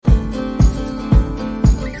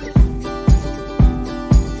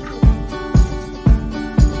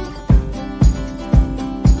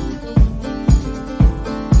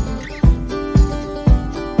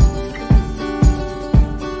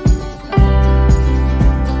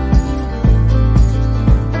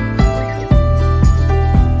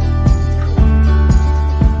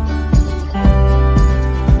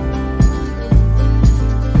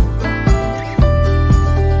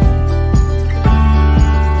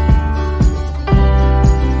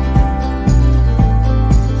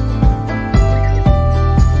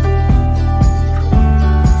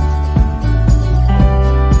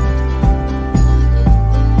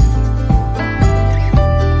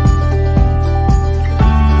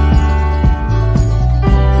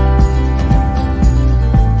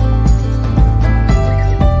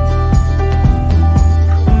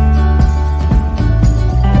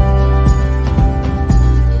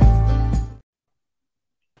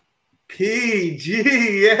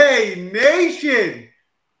PGA Nation,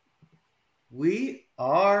 we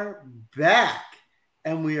are back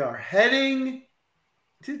and we are heading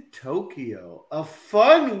to Tokyo. A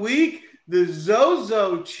fun week, the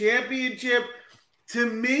ZOZO Championship.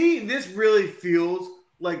 To me, this really feels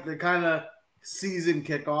like the kind of season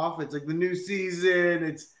kickoff. It's like the new season.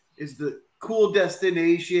 It's the cool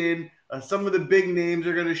destination. Some of the big names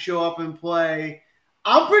are going to show up and play.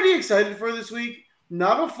 I'm pretty excited for this week.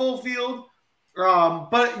 Not a full field,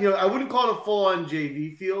 but I wouldn't call it a full-on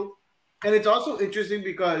JV field. And it's also interesting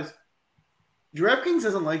because DraftKings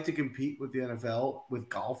doesn't like to compete with the NFL with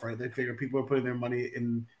golf, right? They figure people are putting their money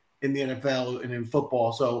in the NFL and in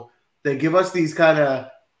football, so they give us these kind of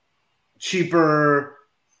cheaper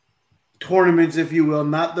tournaments, if you will,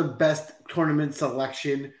 not the best tournament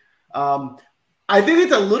selection. I think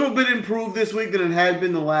it's a little bit improved this week than it had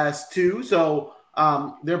been the last two, so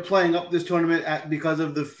they're playing up this tournament because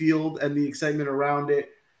of the field and the excitement around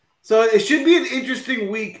it. So it should be an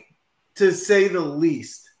interesting week, to say the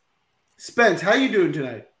least. Spence, how you doing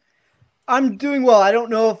tonight? I'm doing well. I don't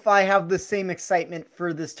know if I have the same excitement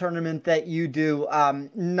for this tournament that you do.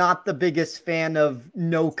 Not the biggest fan of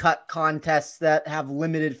no-cut contests that have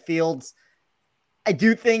limited fields. I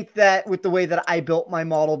do think that with the way that I built my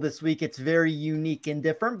model this week, it's very unique and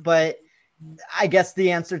different, but I guess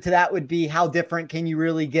the answer to that would be, how different can you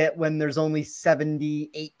really get when there's only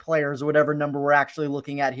 78 players or whatever number we're actually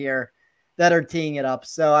looking at here that are teeing it up.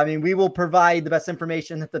 So, I mean, we will provide the best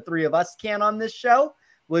information that the three of us can on this show.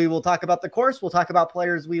 We will talk about the course. We'll talk about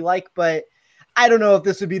players we like, but I don't know if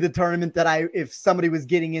this would be the tournament that if somebody was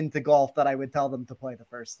getting into golf, that I would tell them to play the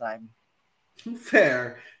first time.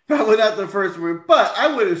 Fair. Probably not the first one, but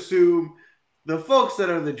I would assume the folks that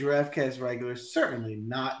are the Draftcast regulars, certainly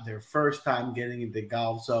not their first time getting into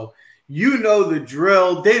golf. So you know the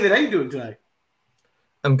drill. David, how you doing tonight?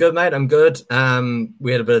 I'm good, mate. I'm good.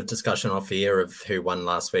 We had a bit of discussion off the air of who won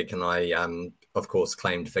last week, and I, of course,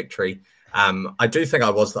 claimed victory. I do think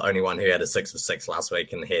I was the only one who had a 6 of 6 last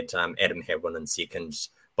week and had Adam Hadwin in second,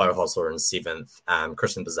 Bo Hosler in 7th,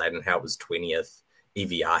 Christian Bezadenhout was 20th.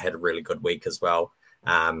 EVR had a really good week as well.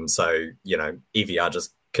 So, EVR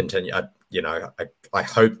just continue. I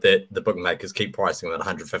hope that the bookmakers keep pricing him at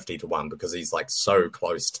 150 to 1 because he's like so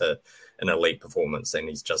close to an elite performance, and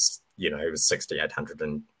he's just, he was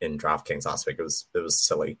 6,800 in DraftKings last week. It was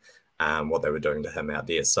silly what they were doing to him out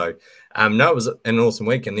there. So, no, it was an awesome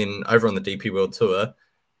week. And then over on the DP World Tour,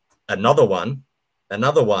 another one,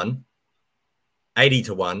 80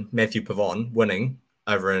 to 1, Matthew Pavon winning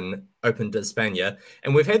over in Open de España.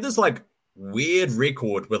 And we've had this weird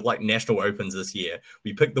record with national opens this year.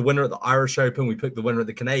 We picked the winner at the Irish Open, we picked the winner at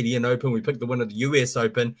the Canadian Open, we picked the winner at the US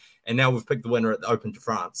Open, and now we've picked the winner at the Open de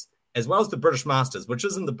France, as well as the British Masters, which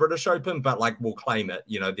isn't the British Open, but we'll claim it.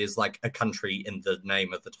 There's a country in the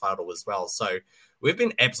name of the title as well. So we've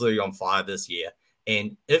been absolutely on fire this year.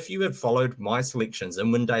 And if you had followed my selections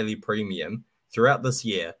in Win Daily Premium throughout this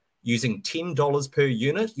year, using $10 per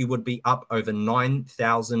unit, you would be up over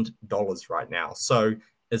 $9,000 right now. So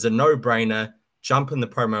it's a no-brainer. Jump in the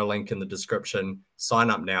promo link in the description.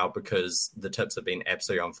 Sign up now because the tips have been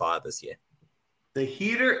absolutely on fire this year. The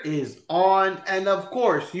heater is on. And of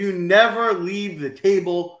course, you never leave the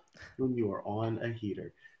table when you are on a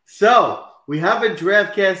heater. So we have a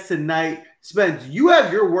Draftcast tonight. Spence, you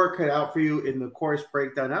have your work cut out for you in the course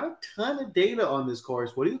breakdown. Not a ton of data on this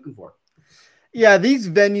course. What are you looking for? Yeah, these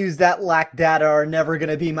venues that lack data are never going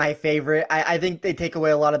to be my favorite. I think they take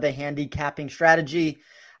away a lot of the handicapping strategy.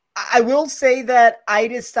 I will say that I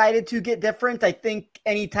decided to get different. I think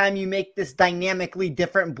anytime you make this dynamically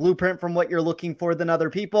different blueprint from what you're looking for than other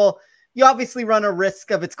people, you obviously run a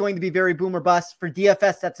risk of it's going to be very boom or bust. For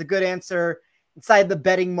DFS, that's a good answer. Inside the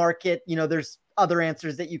betting market, there's other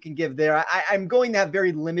answers that you can give there. I'm going to have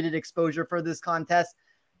very limited exposure for this contest.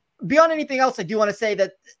 Beyond anything else, I do want to say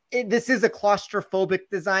that this is a claustrophobic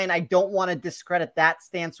design. I don't want to discredit that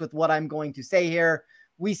stance with what I'm going to say here.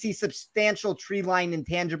 We see substantial tree line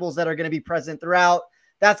intangibles that are going to be present throughout.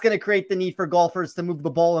 That's going to create the need for golfers to move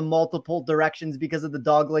the ball in multiple directions because of the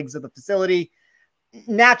dog legs of the facility.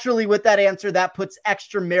 Naturally, with that answer, that puts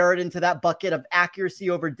extra merit into that bucket of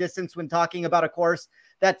accuracy over distance when talking about a course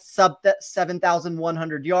that's sub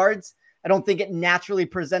 7,100 yards. I don't think it naturally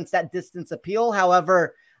presents that distance appeal.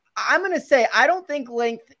 However, I'm going to say I don't think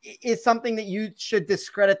length is something that you should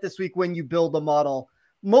discredit this week when you build a model.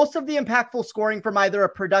 Most of the impactful scoring from either a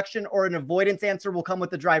production or an avoidance answer will come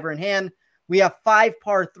with the driver in hand. We have 5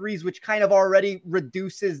 par 3s, which kind of already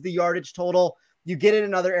reduces the yardage total. You get it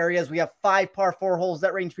in other areas. We have 5 par 4 holes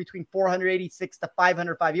that range between 486 to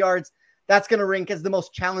 505 yards. That's going to rank as the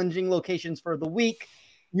most challenging locations for the week.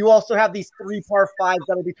 You also have these 3 par 5s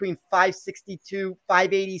that are between 562,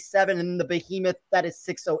 587, and the behemoth that is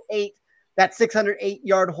 608. That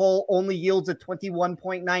 608-yard hole only yields a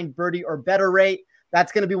 21.9 birdie or better rate.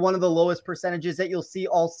 That's going to be one of the lowest percentages that you'll see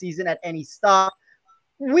all season at any stop.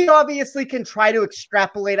 We obviously can try to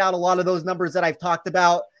extrapolate out a lot of those numbers that I've talked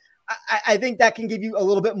about. I think that can give you a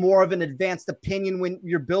little bit more of an advanced opinion when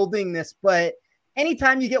you're building this. But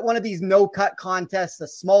anytime you get one of these no-cut contests, a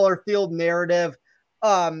smaller field narrative,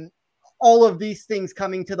 all of these things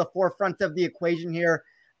coming to the forefront of the equation here,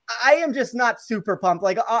 I am just not super pumped.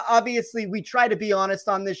 Like, obviously, we try to be honest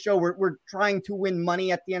on this show. We're trying to win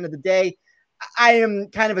money at the end of the day. I am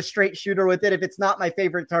kind of a straight shooter with it. If it's not my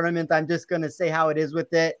favorite tournament, I'm just going to say how it is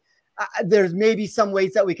with it. There's maybe some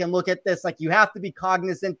ways that we can look at this. Like, you have to be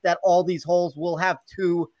cognizant that all these holes will have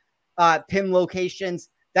 2 pin locations.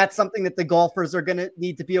 That's something that the golfers are going to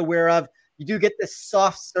need to be aware of. You do get this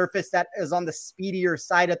soft surface that is on the speedier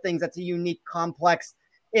side of things. That's a unique complex,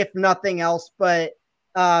 if nothing else. But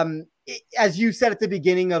as you said at the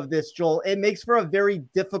beginning of this, Joel, it makes for a very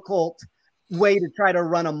difficult way to try to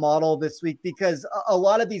run a model this week, because a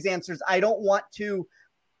lot of these answers, I don't want to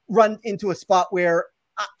run into a spot where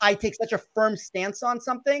I take such a firm stance on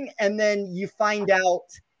something and then you find out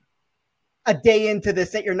a day into this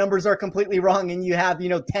that your numbers are completely wrong and you have,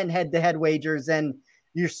 10 head-to-head wagers and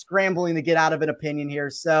you're scrambling to get out of an opinion here.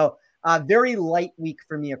 So very light week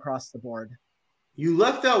for me across the board. You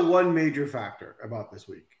left out one major factor about this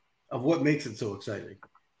week of what makes it so exciting.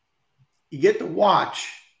 You get to watch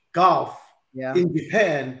golf in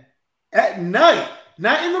Japan at night,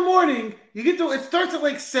 not in the morning. It starts at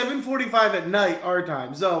like 7:45 at night our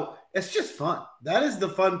time. So it's just fun. That is the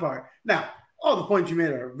fun part. Now, all the points you made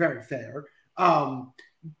are very fair. But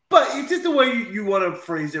it's just the way you want to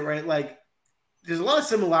phrase it, right? Like, there's a lot of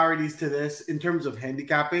similarities to this in terms of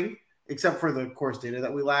handicapping, except for the course data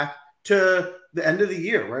that we lack, to the end of the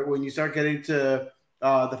year, right? When you start getting to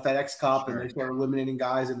the FedEx Cup and they start eliminating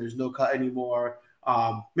guys and there's no cut anymore.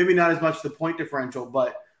 Maybe not as much the point differential,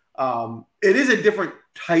 but it is a different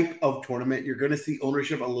type of tournament. You're going to see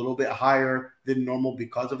ownership a little bit higher than normal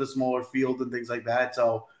because of the smaller field and things like that.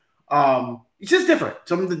 So it's just different.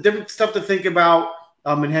 Some of the different stuff to think about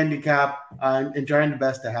in handicap and trying the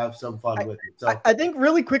best to have some fun with it. So I think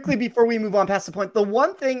really quickly before we move on past the point, the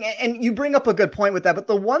one thing, and you bring up a good point with that, but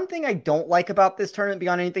the one thing I don't like about this tournament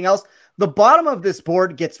beyond anything else, the bottom of this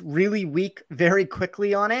board gets really weak very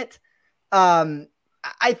quickly on it.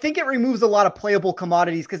 I think it removes a lot of playable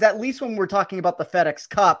commodities, because at least when we're talking about the FedEx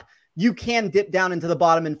Cup, you can dip down into the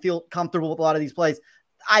bottom and feel comfortable with a lot of these plays.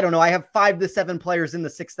 I don't know. I have 5 to 7 players in the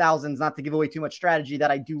 6,000s, not to give away too much strategy, that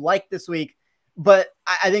I do like this week. But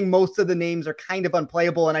I think most of the names are kind of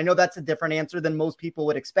unplayable. And I know that's a different answer than most people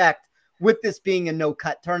would expect. With this being a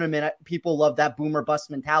no-cut tournament, people love that boom or bust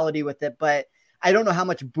mentality with it. But I don't know how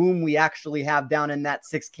much boom we actually have down in that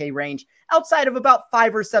 6K range, outside of about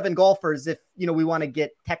 5 or 7 golfers, if we want to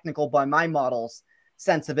get technical by my model's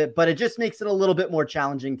sense of it. But it just makes it a little bit more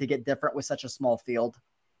challenging to get different with such a small field.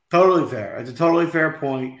 Totally fair. It's a totally fair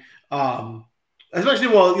point. Especially,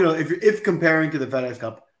 if comparing to the FedEx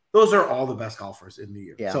Cup, those are all the best golfers in the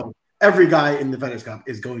year. Yeah. So every guy in the FedEx Cup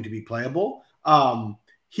is going to be playable.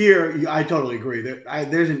 Here, I totally agree.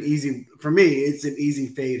 There's an easy, for me, it's an easy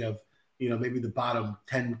fade of, maybe the bottom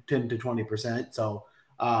 10 to 20%. So,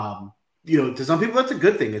 to some people, that's a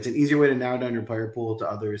good thing. It's an easier way to narrow down your player pool.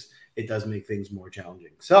 To others, it does make things more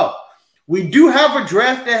challenging. So we do have a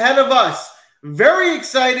draft ahead of us. Very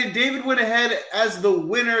excited. David went ahead as the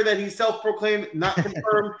winner that he self-proclaimed, not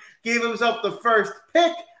confirmed, gave himself the first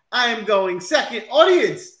pick. I am going second.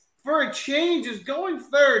 Audience, for a change, is going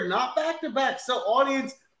third, not back-to-back. So,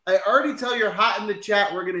 audience, I already tell you're hot in the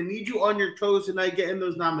chat. We're going to need you on your toes tonight, getting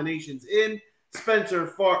those nominations in. Spencer,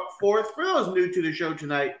 fourth. For those new to the show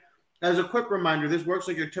tonight, as a quick reminder, this works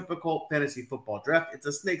like your typical fantasy football draft. It's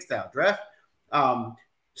a snake-style draft.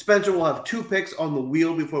 Spencer will have 2 picks on the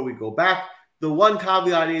wheel before we go back. The one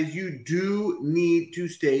caveat is you do need to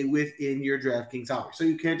stay within your DraftKings salary. So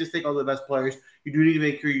you can't just take all the best players. You do need to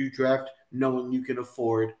make sure you draft knowing you can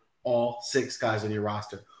afford all 6 guys on your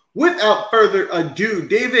roster. Without further ado,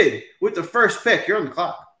 David, with the first pick, you're on the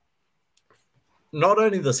clock. Not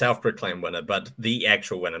only the self-proclaimed winner, but the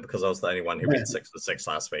actual winner, because I was the only one who went 6 for 6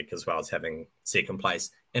 last week, as well as having second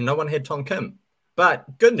place. And no one had Tom Kim.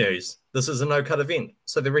 But good news, this is a no-cut event.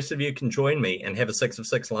 So the rest of you can join me and have a 6 of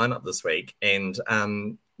 6 lineup this week. And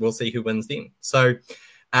we'll see who wins then. So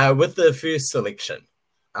with the first selection,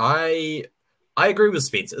 I agree with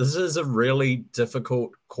Spence. This is a really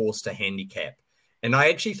difficult course to handicap. And I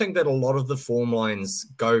actually think that a lot of the form lines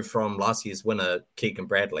go from last year's winner, Keegan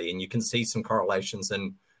Bradley, and you can see some correlations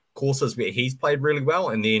in courses where he's played really well.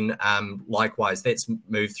 And then likewise, that's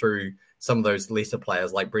moved through some of those lesser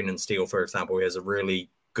players like Brendan Steele, for example, who has a really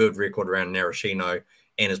good record around Narashino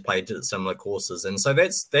and has played at similar courses. And so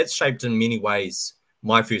that's shaped in many ways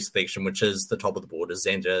my first selection, which is the top of the board, is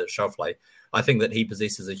Xander Schauffele. I think that he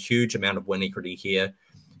possesses a huge amount of win equity here.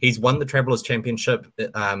 He's won the Travelers Championship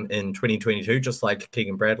in 2022, just like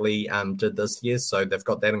Keegan Bradley did this year. So they've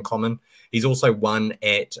got that in common. He's also won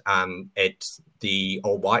at the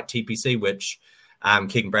All White TPC, which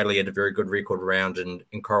Keegan Bradley had a very good record around and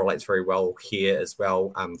correlates very well here as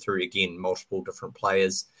well through, again, multiple different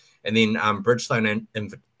players. And then Bridgestone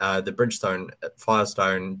and the Bridgestone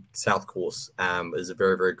Firestone South course is a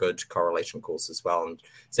very, very good correlation course as well. And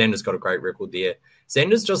Xander's got a great record there.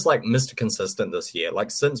 Xander's just like Mr. Consistent this year.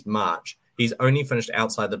 Like since March, he's only finished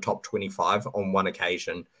outside the top 25 on one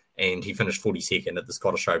occasion, and he finished 42nd at the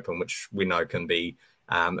Scottish Open, which we know can be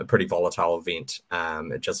a pretty volatile event,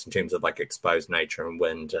 just in terms of like exposed nature and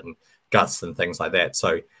wind and gusts and things like that.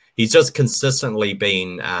 So he's just consistently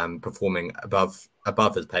been performing above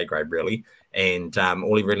his pay grade, really. And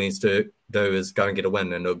all he really needs to do is go and get a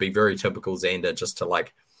win. And it would be very typical Xander just to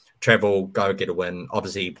like travel, go get a win.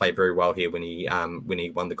 Obviously, he played very well here when he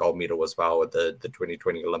won the gold medal as well at the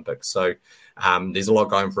 2020 Olympics. So there's a lot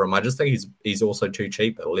going for him. I just think he's also too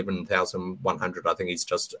cheap at 11,100. I think he's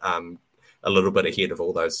just a little bit ahead of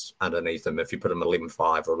all those underneath him. If you put him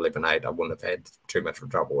 11.5 or 11.8, I wouldn't have had too much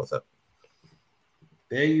trouble with it.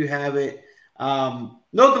 There you have it. No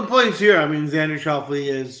complaints here. I mean, Xander Schauffele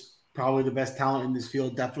is probably the best talent in this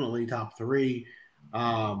field, definitely top 3.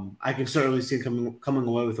 I can certainly see him coming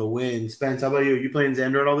away with a win. Spence, how about you? Are you playing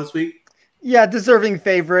Xander at all this week? Yeah, deserving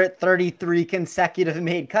favorite, 33 consecutive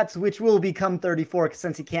made cuts, which will become 34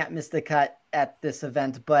 since he can't miss the cut at this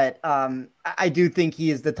event. But I do think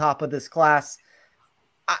he is the top of this class.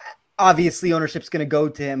 Obviously, ownership's going to go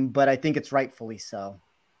to him, but I think it's rightfully so.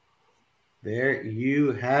 There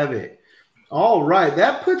you have it. All right,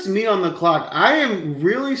 that puts me on the clock. I am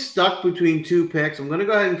really stuck between 2 picks. I'm going to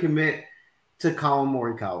go ahead and commit to Colin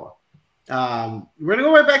Morikawa. We're going to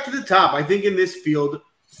go right back to the top. I think in this field,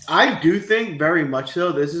 I do think very much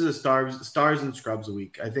so this is a stars and scrubs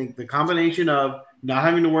week. I think the combination of not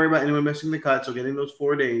having to worry about anyone missing the cut, so getting those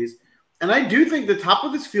 4 days. And I do think the top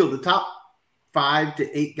of this field, the top 5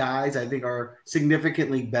 to 8 guys, I think are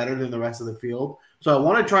significantly better than the rest of the field. So I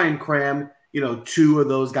want to try and cram, 2 of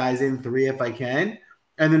those guys in, 3 if I can,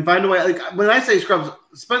 and then find a way. Like when I say scrubs,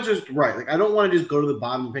 Spencer's right. Like I don't want to just go to the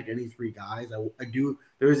bottom and pick any 3 guys. I do.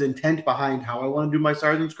 There is intent behind how I want to do my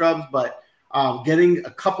stars and scrubs, but getting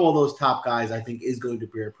a couple of those top guys, I think, is going to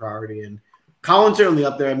be a priority. And Colin's certainly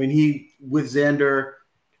up there. I mean, he with Xander,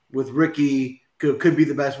 with Ricky, could be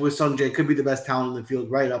the best. With Sungjae, could be the best talent in the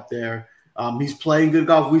field, right up there. He's playing good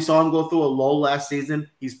golf. We saw him go through a lull last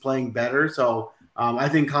season. He's playing better, so. I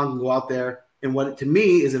think Colin can go out there in what to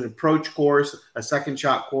me is an approach course, a second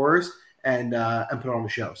shot course, and put on a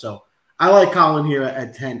show. So I like Colin here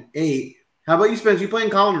at 10-8. How about you, Spence? You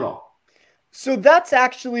playing Colin at all? So that's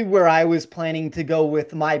actually where I was planning to go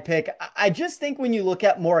with my pick. I just think when you look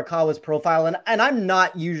at Morikawa's profile, and I'm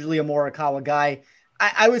not usually a Morikawa guy,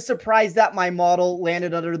 I was surprised that my model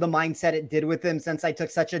landed under the mindset it did with him since I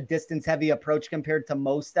took such a distance-heavy approach compared to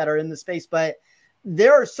most that are in the space. But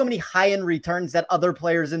there are so many high-end returns that other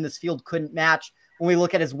players in this field couldn't match. When we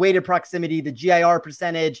look at his weighted proximity, the GIR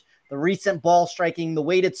percentage, the recent ball striking, the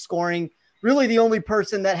weighted scoring, really the only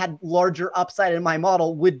person that had larger upside in my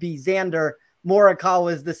model would be Xander.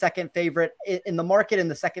 Morikawa is the second favorite in the market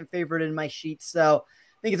and the second favorite in my sheet. So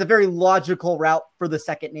I think it's a very logical route for the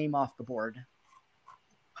second name off the board.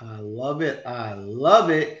 I love it. I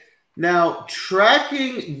love it. Now,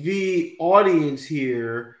 tracking the audience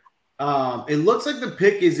here, it looks like the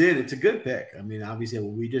pick is in. It's a good pick. I mean, obviously,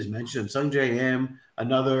 what we just mentioned, Sungjae Im,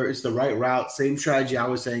 it's the right route. Same strategy I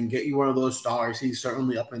was saying, get you one of those stars. He's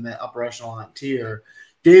certainly up in that upper echelon tier.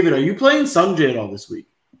 David, are you playing Sungjae at all this week?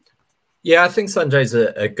 Yeah, I think Sungjae's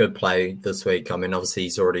a good play this week. I mean, obviously,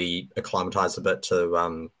 he's already acclimatized a bit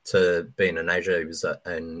to being in Asia. He was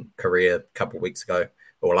in Korea a couple of weeks ago.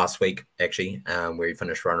 Or last week, actually, where he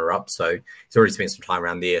finished runner-up. So he's already spent some time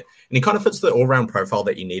around there. And he kind of fits the all-round profile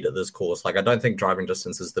that you need at this course. Like, I don't think driving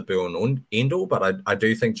distance is the be-all and end-all, but I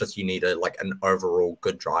do think just you need an overall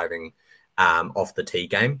good driving off the tee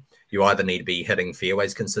game. You either need to be hitting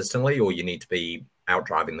fairways consistently or you need to be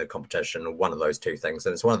out-driving the competition, or one of those 2 things.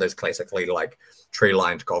 And it's one of those classically,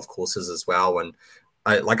 tree-lined golf courses as well. And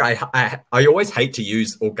I always hate to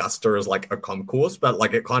use Augusta as like a comp course, but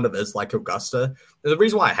like it kind of is like Augusta. The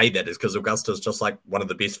reason why I hate that is because Augusta is just like one of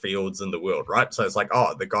the best fields in the world, right? So it's like,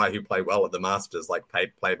 oh, the guy who played well at the Masters like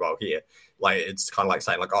played well here. Like it's kind of like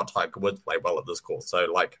saying like, oh, Tiger Woods played well at this course, so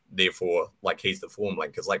like therefore like he's the form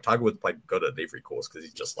link, because like Tiger Woods played good at every course because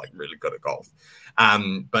he's just like really good at golf.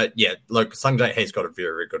 But yeah, look, Sungjae has got a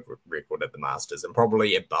very, very good record at the Masters and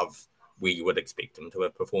probably above where you would expect him to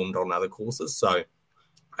have performed on other courses. So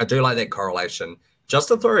I do like that correlation. Just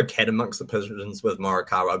to throw a cat amongst the pigeons with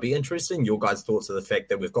Morikawa, I'd be interested in your guys' thoughts of the fact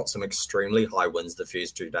that we've got some extremely high winds the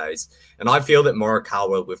first 2 days. And I feel that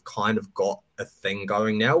Morikawa, we've kind of got a thing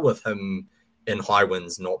going now with him in high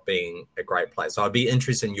winds not being a great play. So I'd be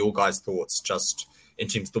interested in your guys' thoughts just in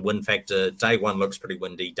terms of the wind factor. Day 1 looks pretty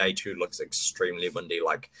windy. Day 2 looks extremely windy,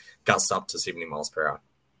 like gusts up to 70 miles per hour.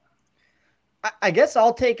 I guess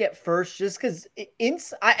I'll take it first just because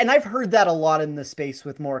and I've heard that a lot in the space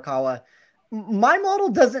with Morikawa. My model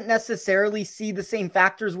doesn't necessarily see the same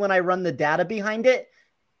factors when I run the data behind it.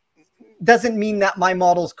 Doesn't mean that my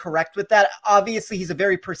model's correct with that. Obviously, he's a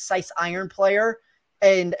very precise iron player,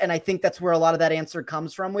 and I think that's where a lot of that answer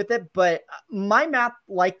comes from with it. But my math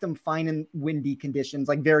liked them fine in windy conditions,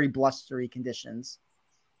 like very blustery conditions.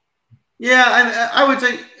 Yeah, I would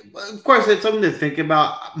say, of course, it's something to think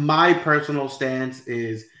about. My personal stance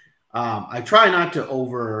is I try not to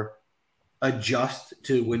over adjust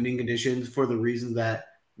to winding conditions for the reasons that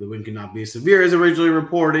the wind cannot be as severe as originally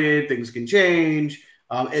reported. Things can change.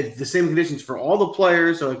 It's the same conditions for all the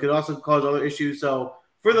players, so it could also cause other issues. So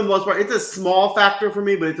for the most part, it's a small factor for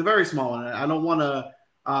me, but it's a very small one. I don't want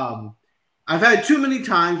to I've had too many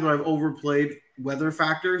times where I've overplayed weather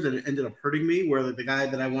factors and it ended up hurting me, where the guy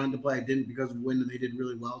that I wanted to play, I didn't because of wind, and they did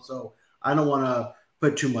really well. So I don't want to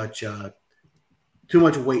put too much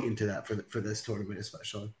weight into that for this tournament,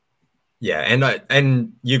 especially. Yeah,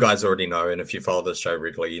 and you guys already know, and if you follow this show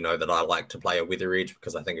regularly, you know that I like to play a weather edge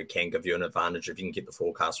because I think it can give you an advantage if you can get the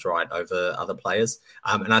forecast right over other players.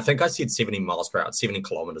 And I think I said 70 miles per hour, 70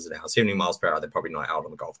 kilometers an hour, 70 miles per hour. They're probably not out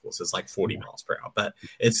on the golf course. It's like 40 miles per hour, but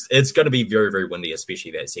it's going to be very, very windy,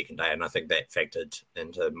 especially that second day. And I think that factored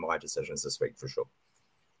into my decisions this week for sure.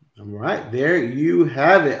 All right, there you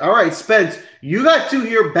have it. All right, Spence, you got 2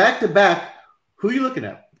 here back to back. Who are you looking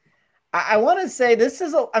at? I want to say this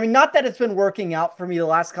is, not that it's been working out for me the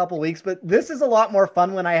last couple of weeks, but this is a lot more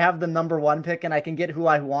fun when I have the number 1 pick and I can get who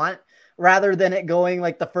I want rather than it going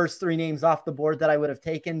like the first 3 names off the board that I would have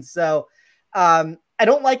taken. So I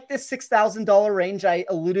don't like this $6,000 range. I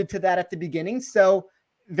alluded to that at the beginning. So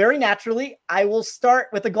very naturally, I will start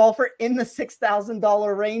with a golfer in the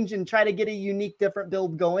 $6,000 range and try to get a unique, different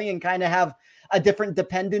build going and kind of have a different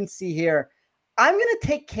dependency here. I'm going to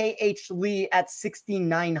take KH Lee at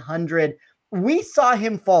 6,900. We saw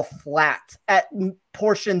him fall flat at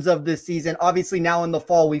portions of this season. Obviously, now in the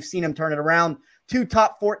fall, we've seen him turn it around. 2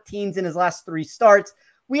 top 14s in his last 3 starts.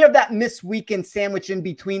 We have that missed weekend sandwich in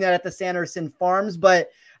between that at the Sanderson Farms, but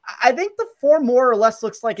I think the form more or less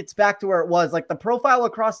looks like it's back to where it was. Like the profile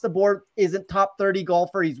across the board isn't top 30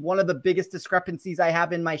 golfer. He's one of the biggest discrepancies I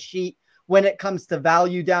have in my sheet when it comes to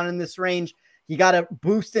value down in this range. He got a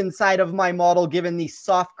boost inside of my model, given these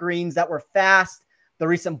soft greens that were fast. The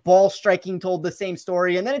recent ball striking told the same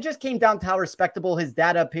story. And then it just came down to how respectable his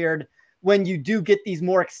data appeared when you do get these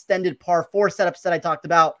more extended par 4 setups that I talked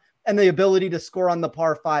about and the ability to score on the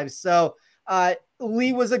par 5s. So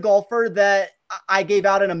Lee was a golfer that I gave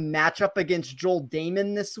out in a matchup against Joel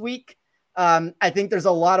Damon this week. I think there's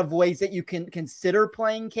a lot of ways that you can consider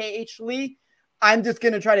playing KH Lee. I'm just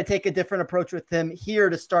going to try to take a different approach with him here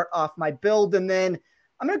to start off my build. And then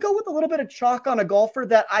I'm going to go with a little bit of chalk on a golfer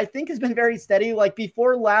that I think has been very steady. Like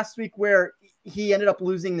before last week where he ended up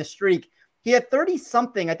losing the streak, he had 30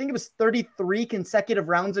 something. I think it was 33 consecutive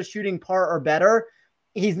rounds of shooting par or better.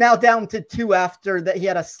 He's now down to 2 after that. He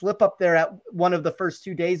had a slip up there at one of the first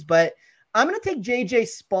 2 days, but I'm going to take JJ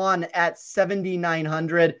Spawn at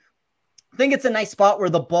 7,900. I think it's a nice spot where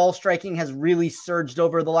the ball striking has really surged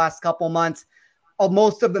over the last couple months.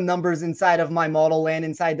 Most of the numbers inside of my model land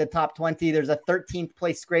inside the top 20. There's a 13th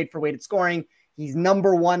place grade for weighted scoring. He's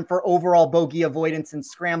number 1 for overall bogey avoidance and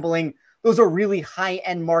scrambling. Those are really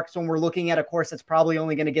high-end marks when we're looking at a course that's probably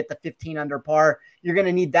only going to get the 15 under par. You're going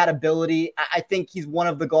to need that ability. I think he's one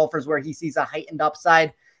of the golfers where he sees a heightened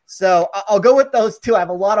upside. So I'll go with those 2. I have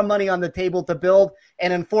a lot of money on the table to build.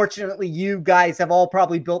 And unfortunately, you guys have all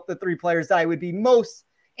probably built the 3 players that I would be most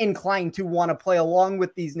inclined to want to play along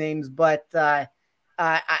with these names. But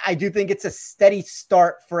I do think it's a steady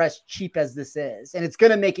start for as cheap as this is. And it's going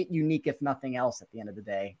to make it unique, if nothing else, at the end of the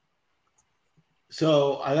day.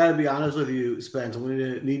 So I got to be honest with you, Spence. I'm going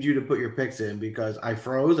to need you to put your picks in because I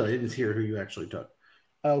froze. I didn't hear who you actually took.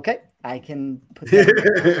 Okay, I can put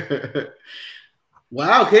that.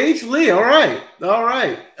 Wow, KH Lee. All right. All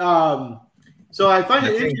right. So I find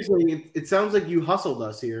it think- interesting. It sounds like you hustled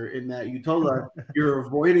us here in that you told us you're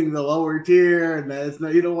avoiding the lower tier and that it's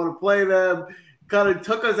not, you don't want to play them. Kind of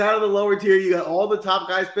took us out of the lower tier. You got all the top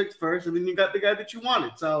guys picked first, and then you got the guy that you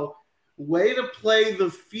wanted. So way to play the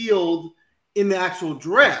field in the actual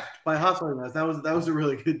draft by hustling us. That was a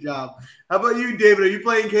really good job. How about you, David? Are you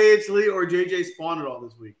playing KH Lee or JJ Spawn at all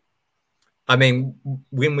this week? I mean,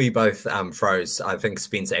 when we both froze, I think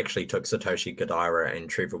Spence actually took Satoshi Kodaira and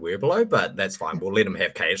Trevor Werbelow, but that's fine. We'll let him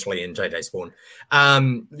have KH Lee and JJ Spawn.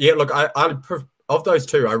 Yeah, look, of those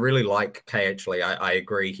two, I really like KH Lee. I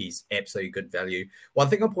agree he's absolutely good value. One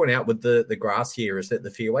thing I'll point out with the grass here is that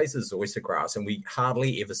the fairways is ZOZO grass, and we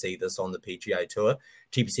hardly ever see this on the PGA Tour.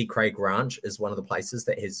 TPC Craig Ranch is one of the places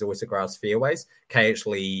that has ZOZO grass fairways. KH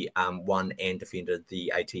Lee won and defended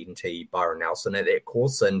the AT&T Byron Nelson at that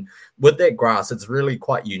course. And with that grass, it's really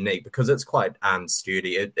quite unique because it's quite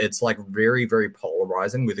sturdy. It's like very, very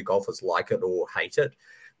polarizing, whether golfers like it or hate it.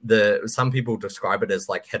 Some people describe it as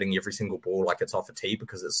like hitting every single ball like it's off a tee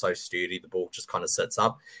because it's so sturdy, the ball just kind of sits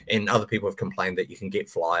up. And other people have complained that you can get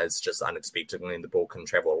flyers just unexpectedly and the ball can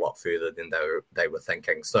travel a lot further than they were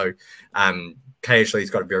thinking. So KH Lee's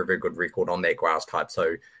got a very, very good record on that grass type.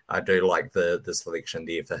 So I do like the selection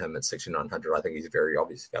there for him at 6,900. I think he's a very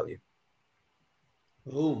obvious value.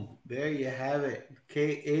 Boom. There you have it.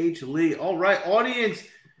 KH Lee. All right, audience.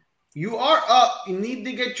 You are up. You need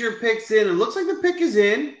to get your picks in. It looks like the pick is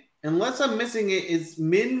in. Unless I'm missing it, is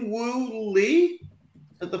Min-Woo Lee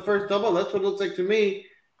at the first double? That's what it looks like to me.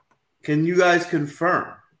 Can you guys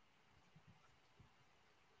confirm?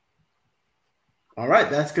 All right,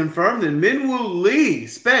 that's confirmed. And Min-Woo Lee.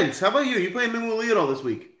 Spence, how about you? You playing Min-Woo Lee at all this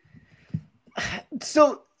week?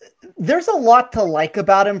 So there's a lot to like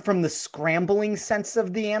about him from the scrambling sense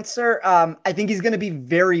of the answer. I think he's going to be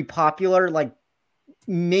very popular, like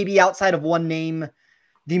maybe outside of one name,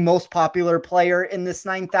 the most popular player in this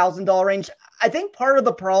 $9,000 range. I think part of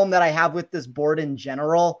the problem that I have with this board in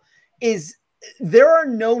general is there are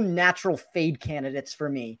no natural fade candidates for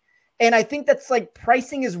me. And I think that's like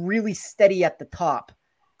pricing is really steady at the top.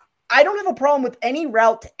 I don't have a problem with any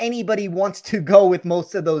route anybody wants to go with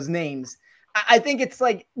most of those names. I think it's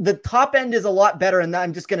like the top end is a lot better. And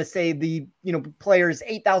I'm just going to say the, players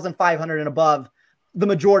 8,500 and above, the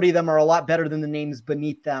majority of them are a lot better than the names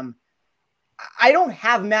beneath them. I don't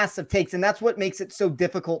have massive takes, and that's what makes it so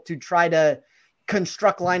difficult to try to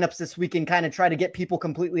construct lineups this week and kind of try to get people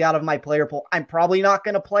completely out of my player pool. I'm probably not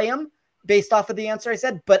going to play him based off of the answer I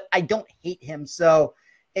said, but I don't hate him. So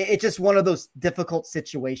it's just one of those difficult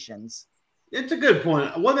situations. It's a good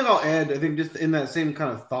point. One thing I'll add, I think just in that same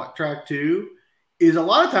kind of thought track too, is a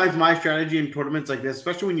lot of times my strategy in tournaments like this,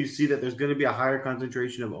 especially when you see that there's going to be a higher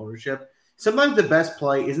concentration of ownership, sometimes the best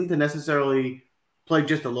play isn't to necessarily play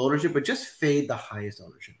just a low ownership, but just fade the highest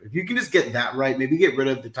ownership. If you can just get that right, maybe get rid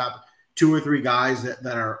of the top 2 or 3 guys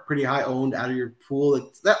that are pretty high owned out of your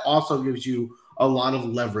pool. That also gives you a lot of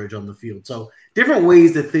leverage on the field. So different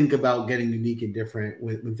ways to think about getting unique and different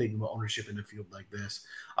when thinking about ownership in a field like this.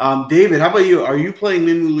 David, how about you? Are you playing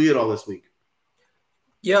Min-Woo Lee at all this week?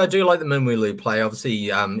 Yeah, I do like the Min-Woo Lee play. Obviously,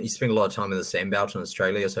 he spent a lot of time in the Sandbelt in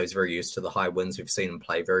Australia, so he's very used to the high winds. We've seen him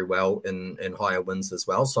play very well in higher winds as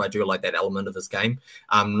well, so I do like that element of his game.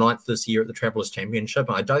 9th this year at the Travelers Championship,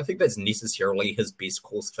 and I don't think that's necessarily his best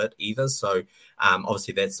course fit either. So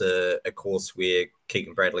obviously that's a course where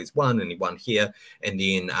Keegan Bradley's won, and he won here, and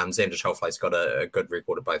then Xander Schauffele's got a good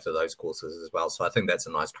record at both of those courses as well. So I think that's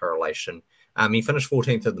a nice correlation. He finished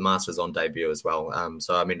 14th at the Masters on debut as well.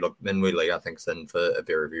 So, I mean, look, Min-Woo Lee, I think, is in for a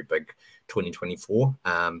very, very big 2024.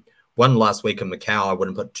 Won last week in Macau. I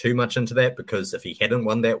wouldn't put too much into that because if he hadn't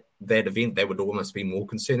won that event, that would almost be more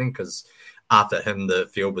concerning because after him, the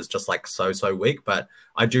field was just like so weak. But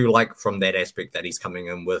I do like from that aspect that he's coming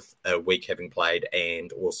in with a week having played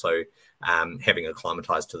and also having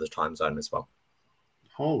acclimatized to the time zone as well.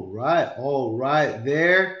 All right.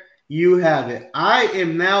 There you have it. I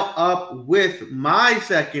am now up with my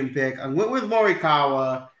second pick. I went with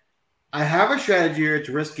Morikawa. I have a strategy here. It's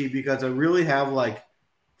risky because I really have like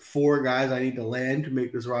 4 guys I need to land to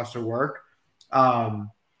make this roster work. And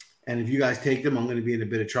if you guys take them, I'm going to be in a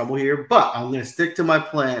bit of trouble here. But I'm going to stick to my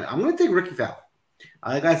plan. I'm going to take Ricky Fowler.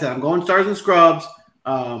 Like I said, I'm going stars and scrubs.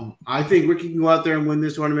 I think Ricky can go out there and win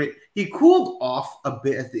this tournament. He cooled off a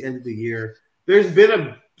bit at the end of the year. There's been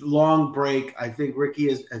a long break. I think Ricky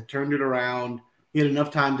has turned it around. He had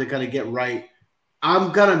enough time to kind of get right.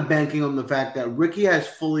 I'm kind of banking on the fact that Ricky has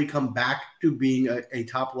fully come back to being a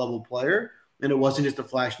top-level player, and it wasn't just a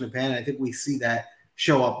flash in the pan. I think we see that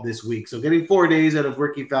show up this week. So getting 4 days out of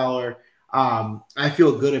Ricky Fowler, I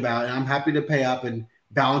feel good about, and I'm happy to pay up and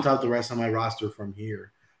balance out the rest of my roster from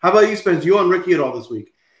here. How about you, Spence? You on Ricky at all this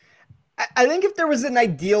week? I think if there was an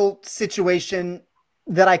ideal situation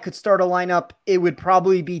that I could start a lineup, it would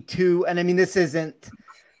probably be two. And I mean, this is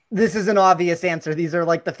an obvious answer. These are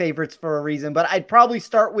like the favorites for a reason, but I'd probably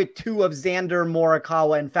start with two of Xander,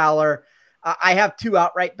 Morikawa, and Fowler. I have two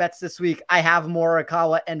outright bets this week. I have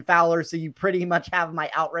Morikawa and Fowler, so you pretty much have my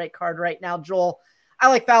outright card right now, Joel. I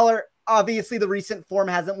like Fowler. Obviously, the recent form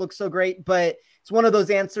hasn't looked so great, but it's one of those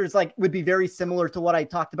answers like would be very similar to what I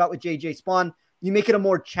talked about with JJ Spawn. You make it a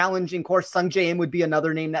more challenging course. Sung J M would be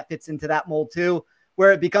another name that fits into that mold too,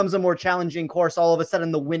 where it becomes a more challenging course. All of a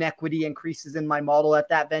sudden, the win equity increases in my model at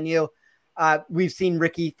that venue. We've seen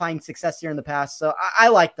Ricky find success here in the past, so I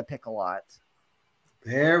like the pick a lot.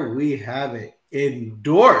 There we have it.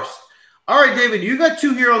 Endorsed. All right, David, you got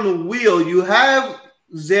two here on the wheel. You have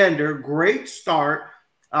Xander. Great start.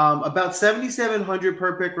 About 7,700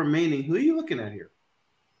 per pick remaining. Who are you looking at here?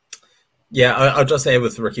 Yeah, I'll just say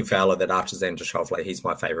with Ricky Fowler that after Xander Schauffele, he's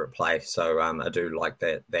my favorite play. So I do like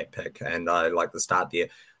that pick, and I like the start there.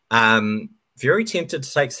 Very tempted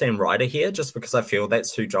to take Sam Ryder here just because I feel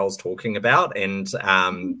that's who Joel's talking about. And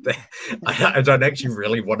I don't actually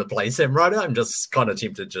really want to play Sam Ryder. I'm just kind of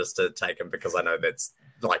tempted just to take him because I know that's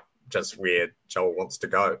like just where Joel wants to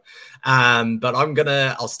go. But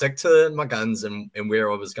I'll stick to my guns and where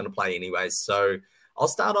I was going to play anyways. So I'll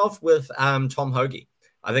start off with Tom Hoge.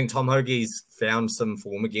 I think Tom Hoge's found some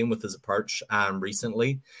form again with his approach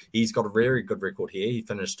recently. He's got a very good record here. He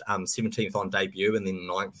finished 17th on debut and then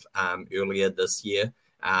 9th earlier this year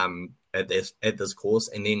at this course.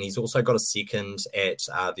 And then he's also got a second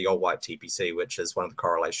at the All White TPC, which is one of the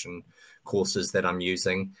correlation courses that I'm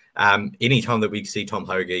using. Anytime that we see Tom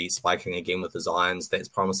Hoge spiking again with his irons, that's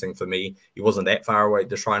promising for me. He wasn't that far away at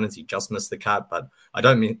the Shriners. He just missed the cut, but I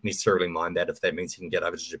don't necessarily mind that if that means he can get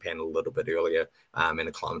over to Japan a little bit earlier and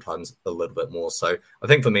the climb times a little bit more. So I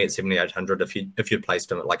think for me at 7,800, if you'd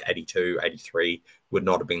placed him at like 82, 83, would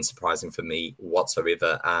not have been surprising for me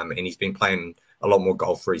whatsoever. And he's been playing a lot more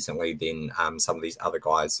golf recently than some of these other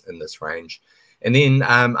guys in this range. And then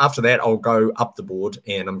after that, I'll go up the board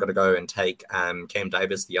and I'm going to go and take Cam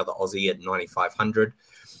Davis, the other Aussie, at 9,500.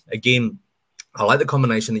 Again, I like the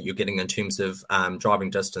combination that you're getting in terms of driving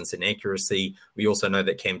distance and accuracy. We also know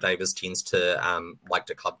that Cam Davis tends to like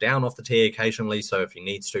to club down off the tee occasionally. So if he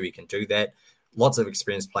needs to, he can do that. Lots of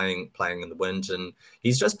experience playing in the wind, and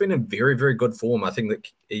he's just been in very, very good form. I think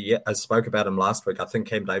that I spoke about him last week. I think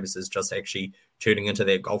Cam Davis is just actually turning into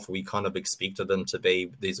that golfer we kind of expected him to be.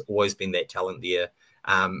 There's always been that talent there.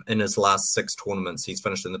 In his last 6 tournaments, he's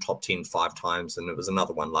finished in the top 10 5 times, and it was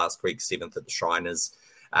another one last week, 7th at the Shriners.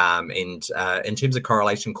 And in terms of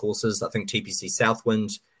correlation courses, I think TPC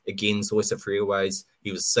Southwind, again, Zoysia Freeways,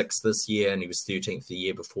 he was 6th this year and he was 13th the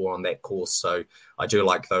year before on that course. So I do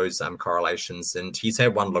like those correlations. And he's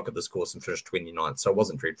had one look at this course and finished 29th. So it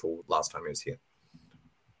wasn't dreadful last time he was here.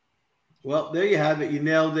 Well, there you have it. You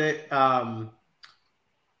nailed it. Cameron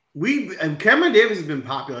Davis has been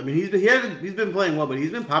popular. I mean, he's been playing well, but he's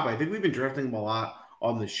been popular. I think we've been drafting him a lot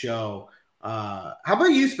on the show. How about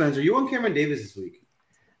you, Spencer? You on Cameron Davis this week?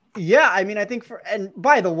 Yeah, I mean, I think and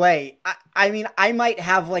by the way, I might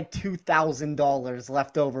have like $2,000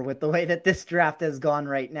 left over with the way that this draft has gone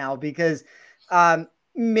right now because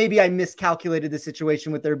maybe I miscalculated the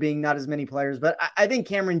situation with there being not as many players, but I think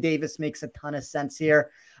Cameron Davis makes a ton of sense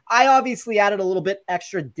here. I obviously added a little bit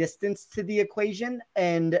extra distance to the equation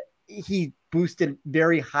and he boosted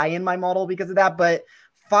very high in my model because of that, but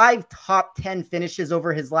 5 top 10 finishes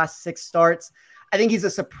over his last 6 starts. I think he's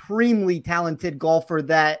a supremely talented golfer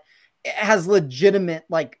that has legitimate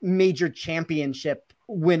like major championship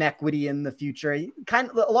win equity in the future. Kind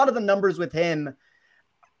of a lot of the numbers with him,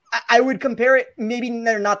 I would compare it. Maybe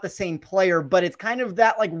they're not the same player, but it's kind of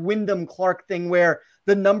that like Wyndham Clark thing where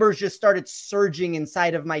the numbers just started surging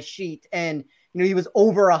inside of my sheet. And, he was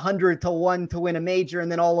over 100-1 to win a major.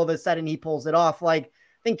 And then all of a sudden he pulls it off. Like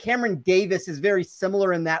I think Cameron Davis is very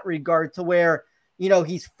similar in that regard to where,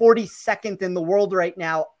 he's 42nd in the world right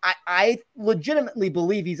now. I legitimately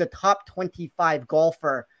believe he's a top 25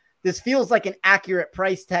 golfer. This feels like an accurate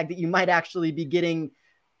price tag that you might actually be getting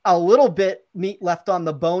a little bit meat left on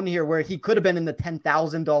the bone here, where he could have been in the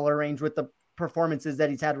 $10,000 range with the performances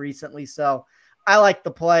that he's had recently. So I like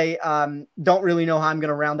the play. Don't really know how I'm going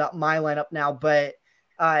to round out my lineup now, but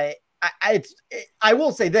I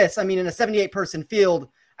will say this. I mean, in a 78 person field,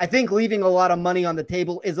 I think leaving a lot of money on the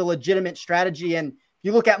table is a legitimate strategy. And if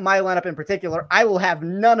you look at my lineup in particular, I will have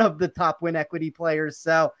none of the top win equity players.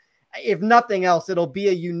 So if nothing else, it'll be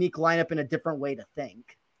a unique lineup and a different way to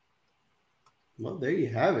think. Well, there you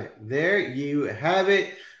have it. There you have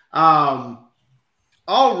it. All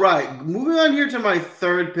right. Moving on here to my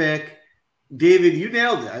third pick. David, you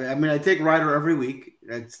nailed it. I mean, I take Ryder every week.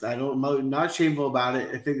 I'm not shameful about it.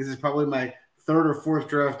 I think this is probably my third or fourth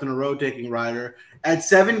draft in a row taking Ryder. At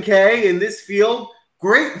 $7K in this field,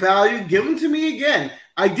 great value. Give him to me again.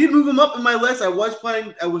 I did move him up in my list. I was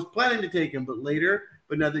planning to take him, but later.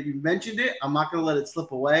 But now that you mentioned it, I'm not going to let it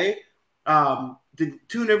slip away. To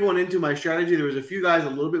tune everyone into my strategy, there was a few guys a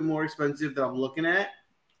little bit more expensive that I'm looking at.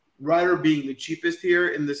 Ryder being the cheapest here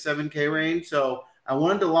in the 7K range. So I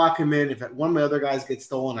wanted to lock him in. If one of my other guys gets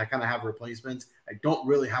stolen, I kind of have replacements. I don't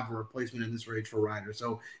really have a replacement in this range for Ryder.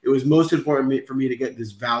 So it was most important for me to get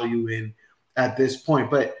this value in at this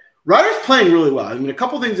point. But Ryder's playing really well. I mean, a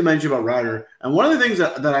couple things to mention about Ryder. And one of the things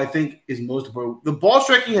that I think is most important, the ball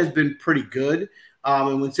striking has been pretty good.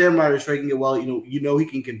 And when Sam Ryder's striking it well, you know he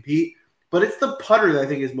can compete. But it's the putter that I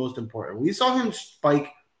think is most important. We saw him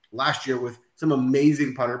spike last year with some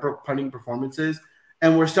amazing putting performances.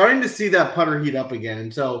 And we're starting to see that putter heat up again.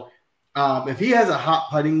 And so if he has a hot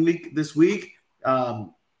putting week this week,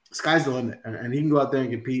 sky's the limit. And he can go out there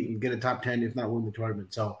and compete and get a top 10, if not win the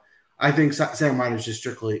tournament. So I think Sam Ryder's just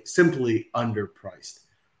simply underpriced.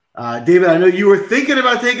 David, I know you were thinking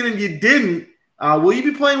about taking him. You didn't. Will you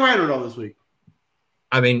be playing Ryder at all this week?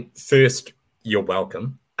 I mean, first, you're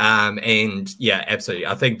welcome. And yeah, absolutely.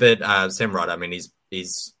 I think that Sam Ryder, I memean,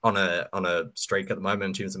 he's on a streak at the moment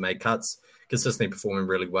in terms of made cuts, consistently performing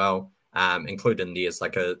really well, including there's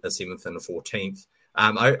like a 7th and a 14th.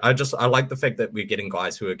 I like the fact that we're getting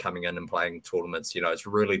guys who are coming in and playing tournaments. It's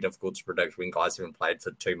really difficult to predict when guys haven't played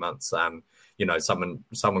for 2 months.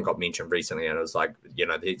 Someone got mentioned recently and it was like,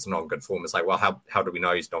 it's not good form. It's like, well, how do we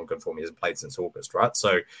know he's not good form? He hasn't played since August, right?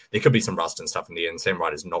 So there could be some rust and stuff in there, and Sam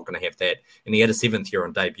Ryder's not going to have that. And he had a 7th year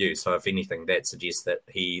on debut. So if anything, that suggests that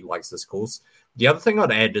he likes this course. The other thing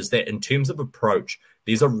I'd add is that in terms of approach,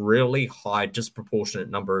 there's a really high disproportionate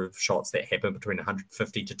number of shots that happen between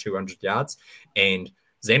 150 to 200 yards. And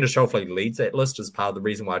Xander Schauffele leads that list as part of the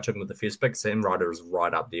reason why I took him with the first pick. Sam Ryder is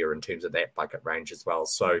right up there in terms of that bucket range as well.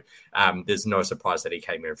 So there's no surprise that he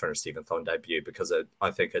came in and finished 7th on debut because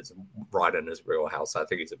I think it's right in his wheelhouse. I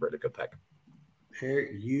think he's a really good pick. There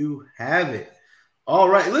you have it. All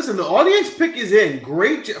right. Listen, the audience pick is in.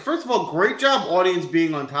 First of all, great job, audience,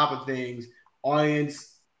 being on top of things.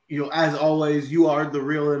 Audience, as always, you are the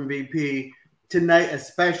real MVP tonight,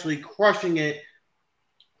 especially crushing it.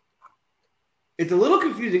 It's a little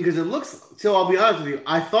confusing because it looks, so I'll be honest with you,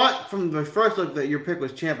 I thought from the first look that your pick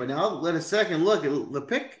was Champ, but now let a second look. The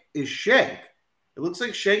pick is Shank. It looks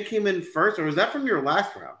like Shank came in first, or was that from your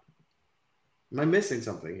last round? Am I missing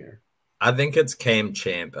something here? I think it's Cam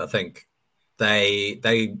Champ. I think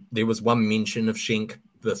there was one mention of Shank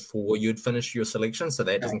before you'd finished your selection, so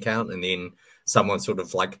that doesn't count. And then someone sort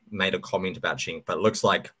of like made a comment about Shank, but it looks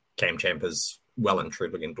like Cam Champ is well and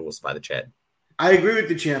truly endorsed by the chat. I agree with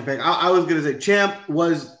the Champ pick. I was going to say Champ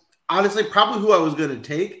was honestly probably who I was going to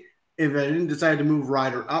take if I didn't decide to move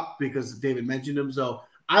Ryder up because David mentioned him. So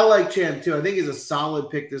I like Champ too. I think he's a solid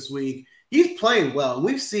pick this week. He's playing well. And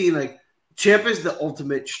we've seen Champ is the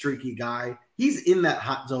ultimate streaky guy. He's in that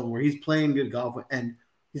hot zone where he's playing good golf and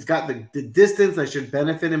he's got the distance that should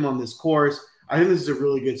benefit him on this course. I think this is a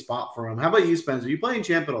really good spot for him. How about you, Spencer? Are you playing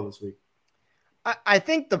Champ at all this week? I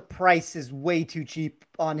think the price is way too cheap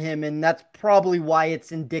on him, and that's probably why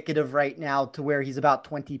it's indicative right now to where he's about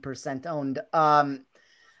 20% owned. I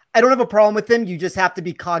don't have a problem with him. You just have to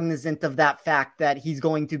be cognizant of that fact that he's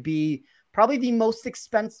going to be probably the most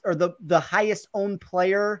expensive or the highest owned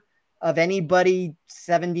player of anybody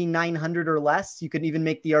 7,900 or less. You could even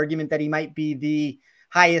make the argument that he might be the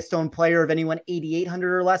highest owned player of anyone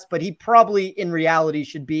 8,800 or less, but he probably in reality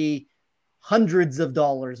should be hundreds of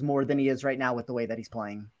dollars more than he is right now with the way that he's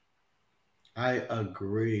playing. I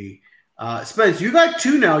agree. Spence, you got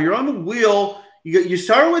two now. You're on the wheel. You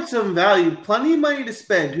started with some value, plenty of money to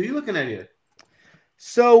spend. Who are you looking at here?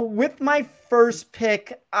 So with my first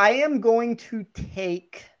pick, I am going to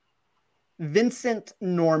take Vincent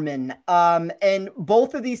Norman. And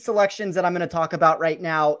both of these selections that I'm going to talk about right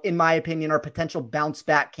now, in my opinion, are potential bounce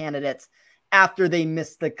back candidates after they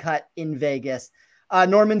missed the cut in Vegas.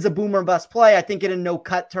 Norman's a boomer bust play. I think in a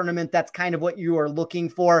no-cut tournament, that's kind of what you are looking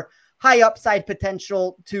for. High upside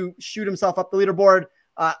potential to shoot himself up the leaderboard.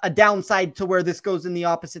 A downside to where this goes in the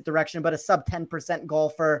opposite direction, but a sub 10%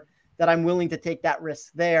 golfer that I'm willing to take that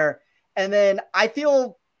risk there. And then I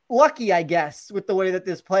feel lucky, I guess, with the way that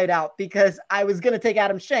this played out, because I was going to take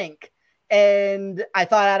Adam Schenk, and I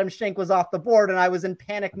thought Adam Schenk was off the board, and I was in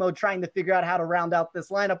panic mode trying to figure out how to round out this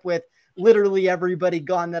lineup with literally everybody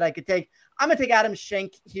gone that I could take. I'm going to take Adam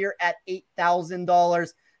Schenk here at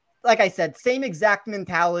 $8,000. Like I said, same exact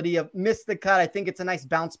mentality of miss the cut. I think it's a nice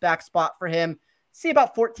bounce back spot for him. See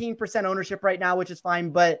about 14% ownership right now, which is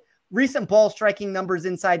fine, but recent ball striking numbers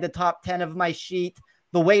inside the top 10 of my sheet.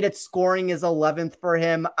 The weighted scoring is 11th for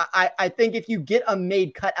him. I think if you get a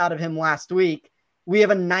made cut out of him last week, we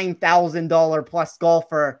have a $9,000 plus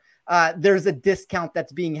golfer. There's a discount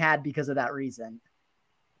that's being had because of that reason.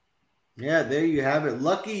 Yeah, there you have it.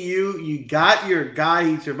 Lucky you. You got your guy.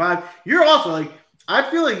 He survived. You're also like,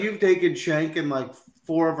 I feel like you've taken Schenk in like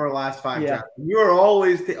 4 of our last 5 drafts. You're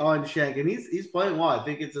always on Schenk, and he's playing well. I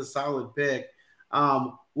think it's a solid pick.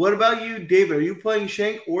 What about you, David? Are you playing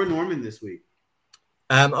Schenk or Norman this week?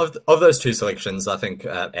 Of those two selections, I think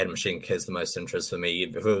Adam Schenk has the most interest for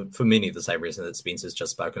me for many of the same reason that Spencer's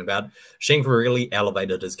just spoken about. Schenk really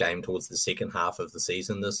elevated his game towards the second half of the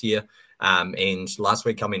season this year. And last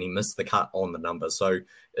week, he missed the cut on the number. So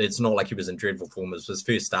it's not like he was in dreadful form. It was his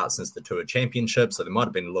first start since the Tour Championship. So there might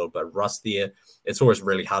have been a little bit of rust there. It's always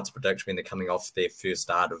really hard to predict when they're coming off their first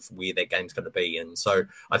start of where that game's going to be. And so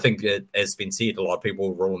I think, as been said, a lot of people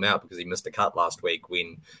will rule him out because he missed a cut last week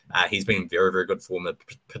when he's been very, very good form.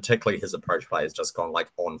 Particularly his approach play has just gone like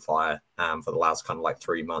on fire for the last kind of like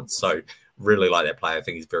 3 months. So really like that player. I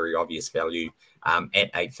think he's very obvious value at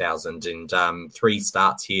 8,000 and 3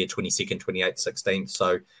 starts here, 22nd, 28th, 16th.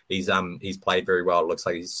 So he's played very well. It looks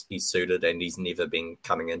like he's suited, and he's never been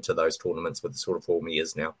coming into those tournaments with the sort of form he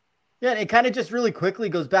is now. Yeah, and it kind of just really quickly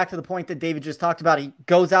goes back to the point that David just talked about. He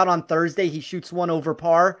goes out on Thursday, he shoots 1 over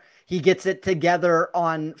par. He gets it together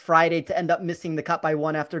on Friday to end up missing the cut by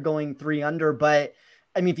 1 after going 3 under. But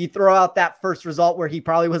I mean, if you throw out that first result where he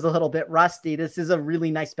probably was a little bit rusty, this is a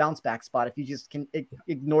really nice bounce back spot if you just can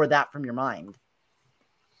ignore that from your mind.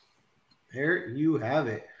 There you have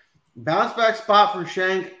it. Bounce back spot for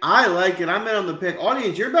Schenk. I like it. I'm in on the pick.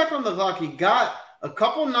 Audience, you're back on the clock. You got a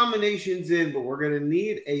couple nominations in, but we're going to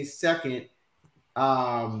need a second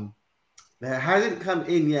that hasn't come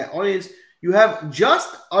in yet. Audience, you have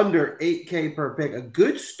just under 8K per pick. A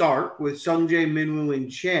good start with Sungjae, Minwoo,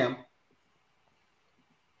 and Champ.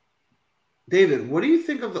 David, what do you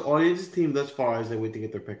think of the audience's team thus far as they wait to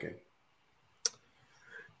get their pick in?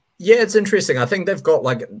 Yeah, it's interesting. I think they've got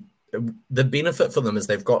like the benefit for them is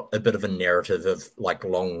they've got a bit of a narrative of like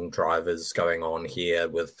long drivers going on here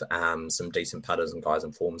with some decent putters and guys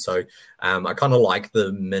in form. So I kind of like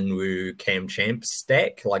the Minwoo Cam Champ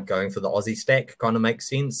stack, like going for the Aussie stack kind of makes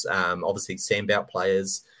sense. Obviously, Sandbout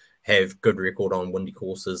players have good record on windy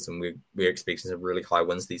courses, and we're expecting some really high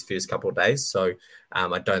wins these first couple of days. So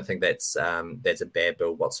I don't think that's a bad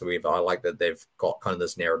build whatsoever. I like that they've got kind of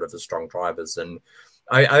this narrative of strong drivers, and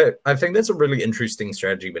I think that's a really interesting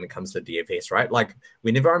strategy when it comes to DFS, right? Like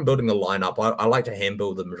whenever I'm building a lineup, I like to hand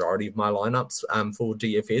build the majority of my lineups for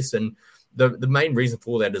DFS, and the main reason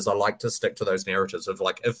for that is I like to stick to those narratives of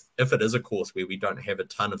like if it is a course where we don't have a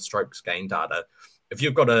ton of strokes gain data. If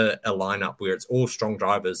you've got a lineup where it's all strong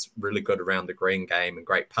drivers, really good around the green game and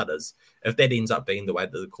great putters, if that ends up being the way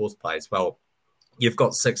that the course plays, well, you've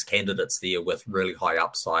got 6 candidates there with really high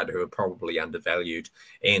upside who are probably undervalued.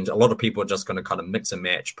 And a lot of people are just going to kind of mix and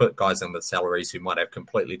match, put guys in with salaries who might have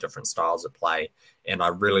completely different styles of play. And I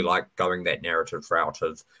really like going that narrative route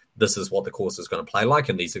of this is what the course is going to play like,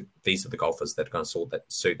 and these are the golfers that are going to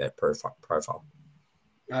suit that profile.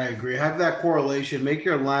 I agree. Have that correlation. Make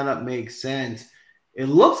your lineup make sense. It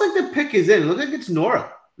looks like the pick is in. It looks like it's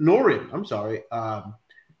Norin. I'm sorry.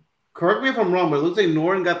 Correct me if I'm wrong, but it looks like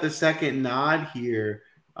Norin got the second nod here.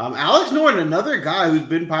 Alex Norin, another guy who's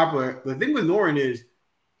been popular. The thing with Norin is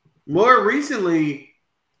more recently,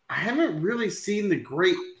 I haven't really seen the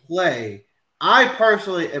great play. I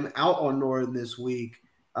personally am out on Norin this week.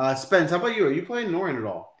 Spence, how about you? Are you playing Norin at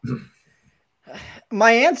all?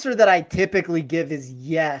 My answer that I typically give is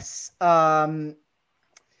yes.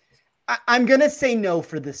 I'm going to say no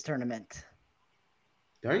for this tournament.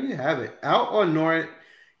 There you have it. Out on Norin.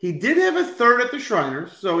 He did have a third at the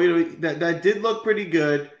Shriners, so that did look pretty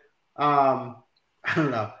good. I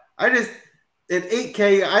don't know. At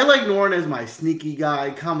 8K, I like Norin as my sneaky guy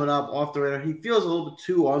coming up off the radar. He feels a little bit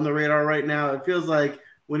too on the radar right now. It feels like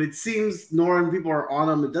when it seems Norin, people are on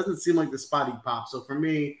him, it doesn't seem like the spot he pops. So for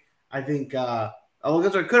me, I think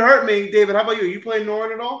it could hurt me. David, how about you? Are you playing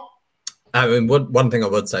Norin at all? I mean, one thing I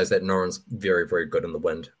would say is that Norin's very, very good in the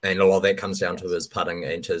wind. And a lot of that comes down to his putting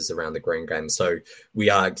and his around the green game. So we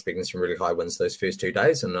are expecting some really high wins those first 2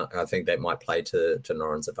 days. And I think that might play to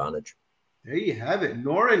Norin's advantage. There you have it.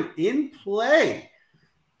 Norin in play.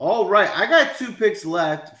 All right. I got 2 picks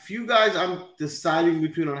left. Few guys I'm deciding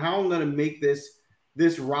between on how I'm going to make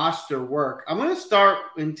this roster work. I'm going to start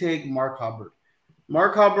and take Mark Hubbard.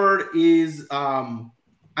 Mark Hubbard is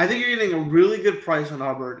I think you're getting a really good price on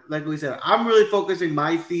Hubbard. Like we said, I'm really focusing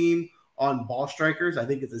my theme on ball strikers. I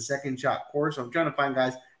think it's a second shot course. So I'm trying to find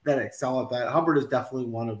guys that excel at that. Hubbard is definitely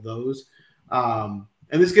one of those. And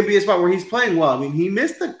this could be a spot where he's playing well. I mean, he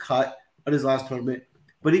missed the cut at his last tournament,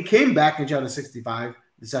 but he came back and shot a 65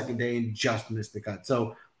 the second day and just missed the cut.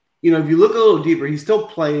 So, if you look a little deeper, he's still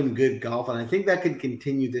playing good golf, and I think that could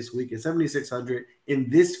continue this week at 7,600 in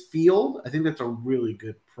this field. I think that's a really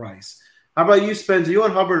good price. How about you, Spence? Are you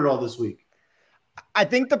on Hubbard at all this week? I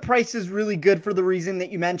think the price is really good for the reason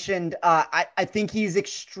that you mentioned. I think he's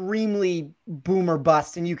extremely boom or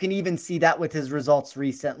bust, and you can even see that with his results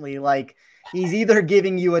recently. Like, he's either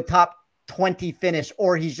giving you a top 20 finish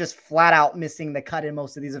or he's just flat out missing the cut in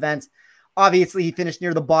most of these events. Obviously, he finished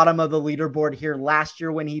near the bottom of the leaderboard here last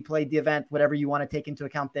year when he played the event, whatever you want to take into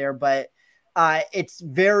account there. But it's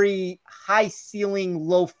very high ceiling,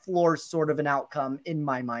 low floor sort of an outcome in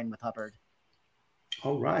my mind with Hubbard.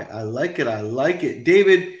 All right. I like it. I like it.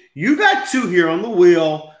 David, you got 2 here on the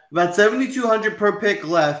wheel, about 7,200 per pick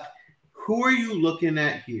left. Who are you looking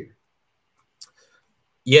at here?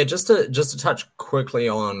 Yeah, just to touch quickly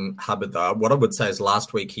on Hubbard, though, what I would say is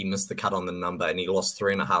last week he missed the cut on the number and he lost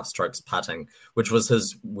 3.5 strokes putting, which was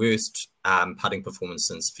his worst putting performance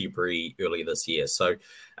since February earlier this year. So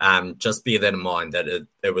just bear that in mind, that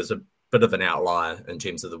it was a bit of an outlier in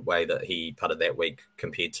terms of the way that he putted that week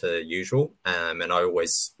compared to usual. And I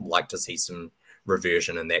always like to see some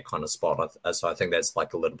reversion in that kind of spot. So I think that's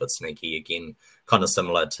like a little bit sneaky again, kind of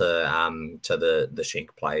similar to the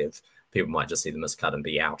Schenk play of people might just see the miscut and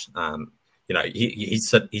be out. He's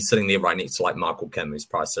sitting there right next to like Michael Kim, who's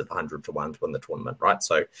priced at 100 to 1 to win the tournament, right?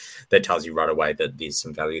 So that tells you right away that there's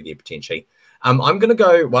some value there potentially. I'm going to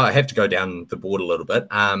go, well, I have to go down the board a little bit,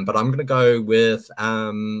 but I'm going to go with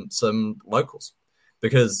some locals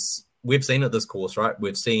because we've seen at this course, right?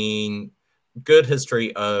 We've seen good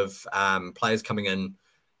history of players coming in,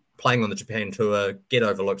 playing on the Japan tour, get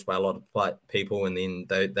overlooked by a lot of people, and then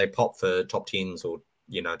they pop for top 10s or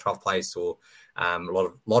 12th place or a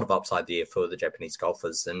lot of upside there for the Japanese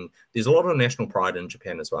golfers. And there's a lot of national pride in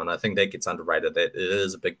Japan as well. And I think that gets underrated, that it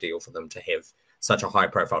is a big deal for them to have such a high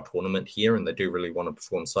profile tournament here. And they do really want to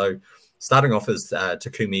perform. So starting off as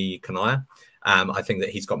Takumi Kanaya, I think that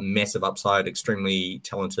he's got massive upside, extremely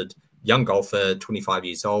talented young golfer, 25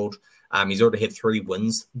 years old. He's already had 3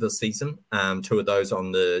 wins this season, 2 of those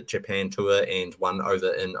on the Japan tour and 1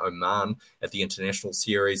 over in Oman at the International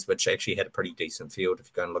Series, which actually had a pretty decent field if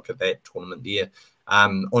you go and look at that tournament there.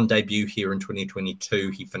 On debut here in 2022,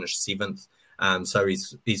 he finished 7th. So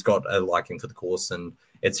he's got a liking for the course, and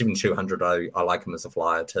at 7,200, I like him as a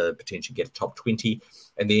flyer to potentially get a top 20.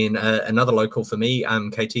 And then another local for me,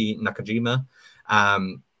 Keita Nakajima.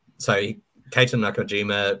 So Keita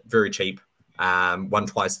Nakajima, very cheap. Won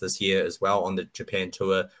twice this year as well on the Japan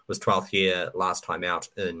tour, was 12th here last time out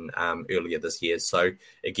in earlier this year. So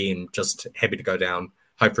again, just happy to go down,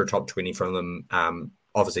 hope for a top 20 from them.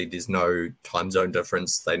 Obviously there's no time zone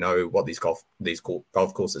difference. They know what these golf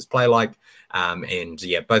courses play like. And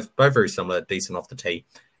yeah, both very similar, decent off the tee,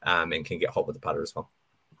 and can get hot with the putter as well.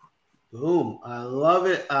 Boom. I love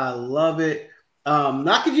it. I love it.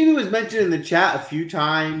 Nakajima was mentioned in the chat a few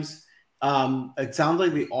times. It sounds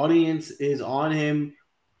like the audience is on him.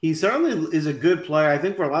 He certainly is a good player. I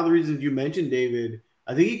think for a lot of the reasons you mentioned, David,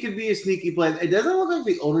 I think he could be a sneaky play. It doesn't look like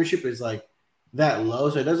the ownership is like that low,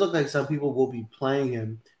 so it does look like some people will be playing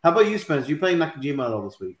him. How about you, Spence? You playing Nakajima at all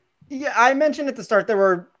this week? Yeah, I mentioned at the start there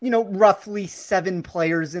were, roughly 7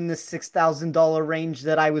 players in this $6,000 range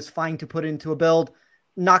that I was fine to put into a build.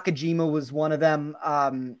 Nakajima was one of them.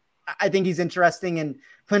 I think he's interesting. And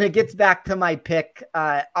when it gets back to my pick,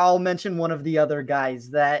 I'll mention one of the other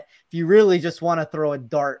guys that if you really just want to throw a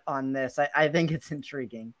dart on this, I think it's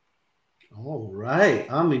intriguing. All right.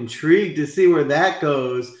 I'm intrigued to see where that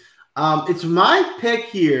goes. It's my pick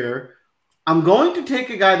here. I'm going to take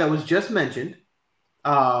a guy that was just mentioned,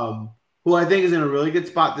 who I think is in a really good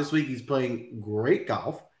spot this week. He's playing great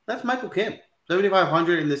golf. That's Michael Kim,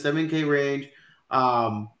 7,500 in the 7K range.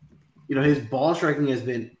 His ball striking has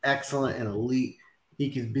been excellent and elite.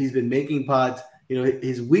 He's been making putts.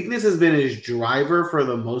 His weakness has been his driver for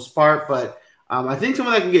the most part, but I think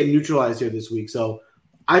someone that can get neutralized here this week. So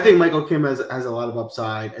I think Michael Kim has a lot of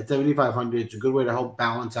upside at 7,500. It's a good way to help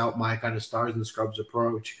balance out my kind of stars and scrubs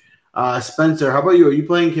approach. Spencer, how about you? Are you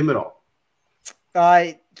playing Kim at all?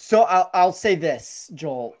 So I'll say this,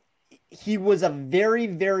 Joel. he was a very,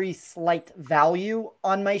 very slight value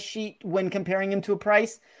on my sheet when comparing him to a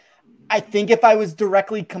price. I think if I was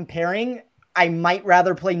directly comparing, I might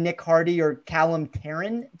rather play Nick Hardy or Callum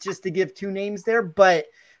Tarrant, just to give two names there. But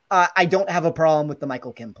I don't have a problem with the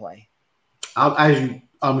Michael Kim play. As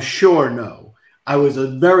I'm sure know, I was a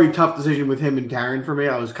very tough decision with him and Tarrant for me.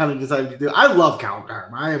 I was kind of decided to do. I love Callum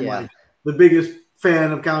Tarrant. I am like the biggest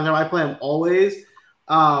fan of Callum Tarrant. I play him always.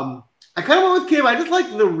 I kind of went with Kim. I just like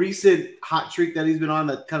the recent hot streak that he's been on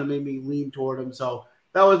that kind of made me lean toward him. So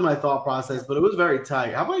that was my thought process, but it was very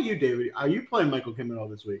tight. How about you, David? Are you playing Michael Kim at all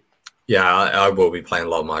this week? Yeah, I will be playing a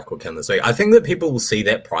lot of Michael Kim this week. I think that people will see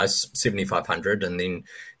that price, 7,500, and then,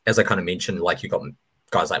 as I kind of mentioned, like you got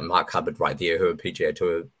guys like Mark Hubbard right there who are PGA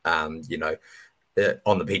Tour, on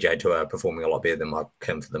the PGA Tour performing a lot better than Michael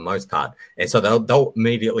Kim for the most part. And so they'll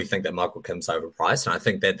immediately think that Michael Kim's overpriced. And I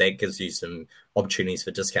think that gives you some opportunities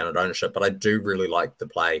for discounted ownership. But I do really like the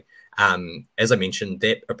play. As I mentioned,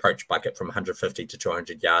 that approach bucket from 150 to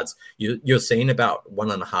 200 yards, you're seeing about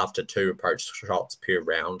 1.5 to 2 approach shots per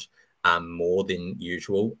round. More than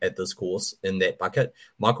usual at this course in that bucket.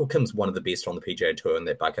 Michael Kim's one of the best on the PGA Tour in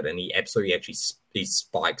that bucket, and he absolutely he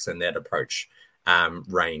spikes in that approach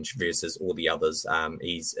range versus all the others.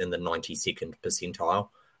 He's in the 92nd percentile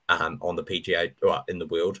on the PGA in the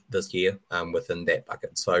world this year within that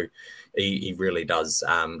bucket. So he really does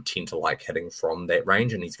tend to like hitting from that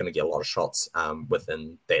range, and he's going to get a lot of shots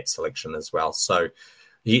within that selection as well. So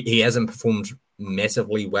he hasn't performed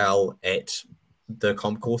massively well at the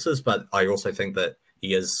comp courses, but I also think that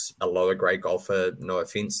he is a lower grade golfer, no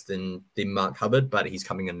offense, than Mark Hubbard, but he's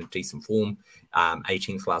coming in a decent form.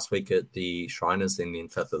 18th last week at the Shriners, and then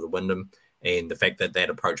 5th at the Wyndham. And the fact that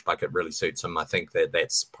approach bucket really suits him, I think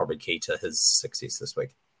that's probably key to his success this week.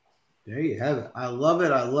 There you have it. I love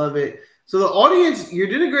it. I love it. So the audience, you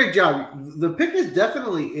did a great job. The pick is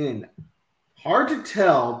definitely in. Hard to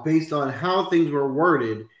tell based on how things were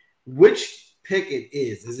worded which pick it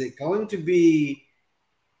is. Is it going to be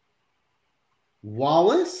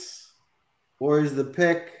Wallace, or is the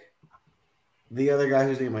pick the other guy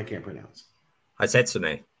whose name I can't pronounce?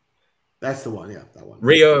 Hisatsune. That's the one. Yeah, that one.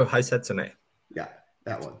 Ryo Hisatsune. Yeah,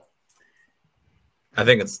 that one. I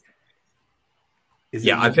think it's.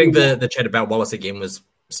 I think the chat about Wallace again was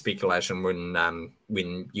speculation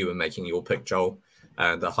when you were making your pick, Joel.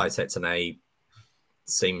 The Hisatsune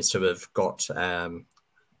seems to have got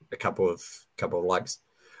a couple of likes.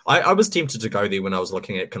 I was tempted to go there when I was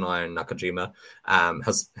looking at Kanai and Nakajima.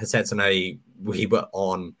 Hisatsune, we were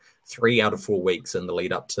on 3 out of 4 weeks in the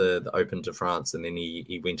lead up to the Open de France, and then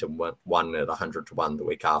he went and won at 100 to 1 the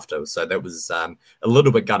week after. So that was a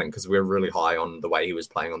little bit gutting because we were really high on the way he was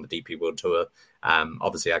playing on the DP World Tour.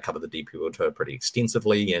 Obviously, I covered the DP World Tour pretty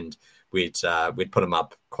extensively, and we'd put him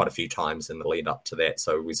up quite a few times in the lead up to that.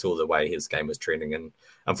 So we saw the way his game was trending, and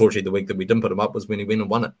unfortunately, the week that we didn't put him up was when he went and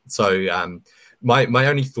won it. So my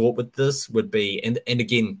only thought with this would be, and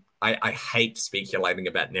again, I hate speculating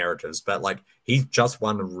about narratives, but like he's just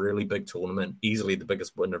won a really big tournament, easily the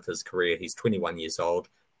biggest win of his career. He's 21 years old,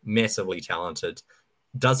 massively talented.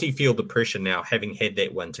 Does he feel the pressure now, having had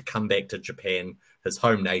that win, to come back to Japan, his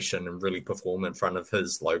home nation, and really perform in front of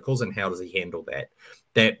his locals? And how does he handle that?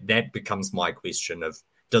 That becomes my question of,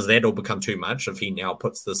 does that all become too much if he now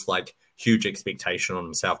puts this like huge expectation on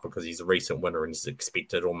himself because he's a recent winner and he's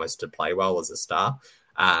expected almost to play well as a star?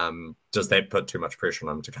 Does that put too much pressure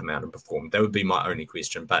on him to come out and perform? That would be my only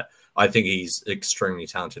question. But I think he's extremely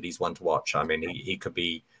talented. He's one to watch. I mean, he could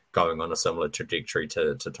be going on a similar trajectory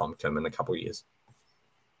to Tom Kim in a couple of years.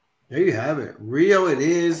 There you have it. Rio it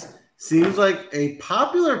is. Seems like a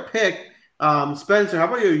popular pick. Spencer, how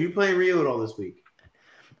about you? Are you playing Rio at all this week?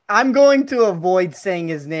 I'm going to avoid saying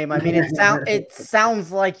his name. I mean, it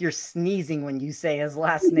sounds like you're sneezing when you say his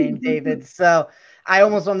last name, David. So I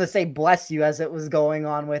almost want to say bless you as it was going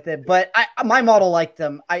on with it. But my model liked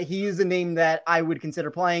him. He is a name that I would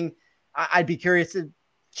consider playing. I'd be curious to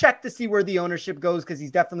check to see where the ownership goes because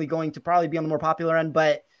he's definitely going to probably be on the more popular end.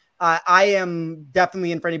 But I am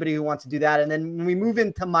definitely in for anybody who wants to do that. And then when we move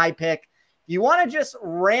into my pick, you want to just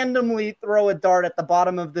randomly throw a dart at the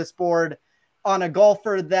bottom of this board on a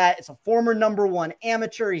golfer that is a former #1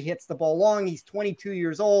 amateur. He hits the ball long. He's 22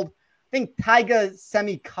 years old. I think Taiga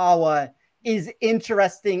Semikawa is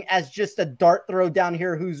interesting as just a dart throw down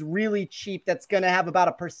here who's really cheap. That's going to have about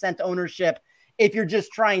 1% ownership if you're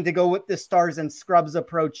just trying to go with the stars and scrubs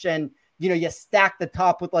approach. And, you stack the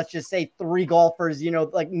top with, let's just say 3 golfers,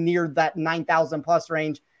 like near that 9,000 plus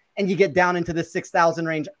range, and you get down into the 6,000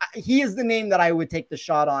 range. He is the name that I would take the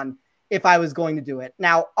shot on if I was going to do it.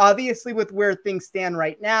 Now, obviously, with where things stand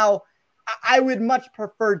right now, I would much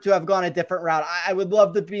prefer to have gone a different route. I would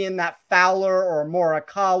love to be in that Fowler or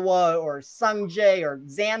Morikawa or Sungjae or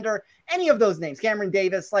Xander, any of those names, Cameron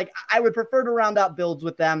Davis. Like, I would prefer to round out builds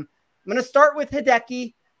with them. I'm going to start with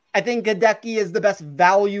Hideki. I think Hideki is the best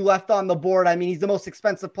value left on the board. I mean, he's the most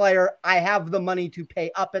expensive player. I have the money to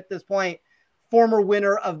pay up at this point. Former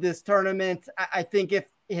winner of this tournament. I think if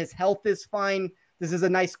his health is fine, this is a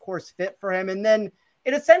nice course fit for him. And then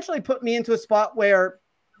it essentially put me into a spot where,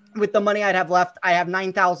 with the money I'd have left, I have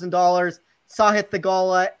 $9,000. Sahith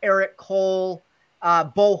Theegala, Eric Cole,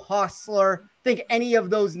 Bo Hostler. I think any of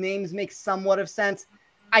those names make somewhat of sense.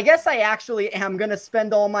 I guess I actually am going to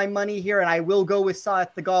spend all my money here, and I will go with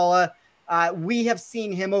Sahith Theegala. We have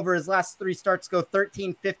seen him over his last 3 starts go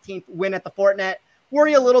 13th, 15th, win at the Fortinet.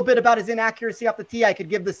 Worry a little bit about his inaccuracy off the tee. I could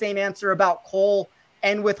give the same answer about Cole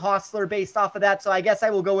and with Hostler based off of that. So I guess I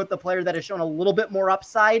will go with the player that has shown a little bit more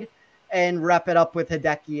upside and wrap it up with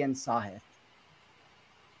Hideki and Sahith.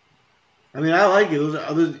 I mean, I like it.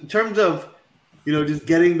 In terms of, just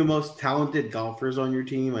getting the most talented golfers on your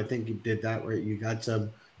team, I think you did that right. You got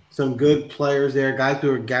some good players there, guys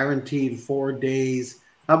who are guaranteed 4 days.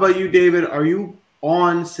 How about you, David? Are you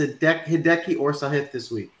on Hideki or Sahith this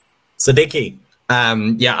week? Hideki.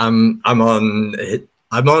 I'm on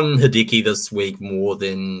Hideki this week more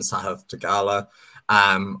than Sahith Theegala.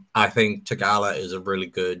 I think Theegala is a really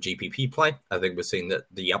good GPP play. I think we're seeing that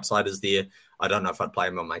the upside is there. I don't know if I'd play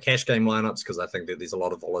him on my cash game lineups because I think that there's a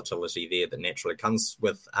lot of volatility there that naturally comes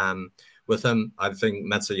with him. I think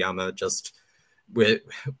Matsuyama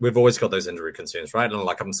we've always got those injury concerns, right? And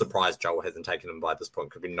I'm surprised Joel hasn't taken him by this point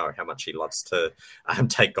because we know how much he loves to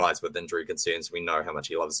take guys with injury concerns. We know how much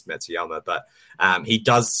he loves Matsuyama, but he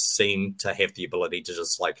does seem to have the ability to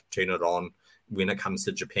just turn it on when it comes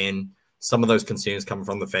to Japan. Some of those concerns come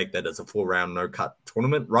from the fact that it's a 4-round no-cut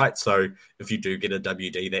tournament, right? So if you do get a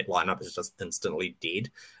WD, that lineup is just instantly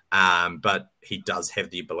dead. But he does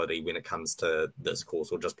have the ability when it comes to this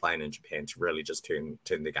course or just playing in Japan to really just turn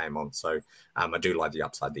the game on. So I do like the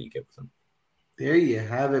upside that you get with him. There you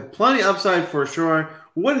have it. Plenty upside for sure.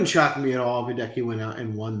 Wouldn't shock me at all if Hideki went out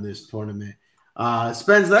and won this tournament.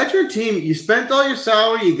 Spence, that's your team. You spent all your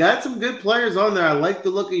salary. You got some good players on there. I like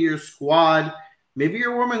the look of your squad. Maybe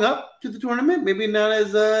you're warming up to the tournament. Maybe not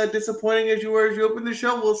as disappointing as you were as you opened the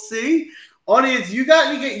show. We'll see. Audience, you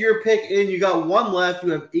got to get your pick in. You got one left.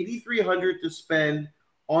 You have $8,300 to spend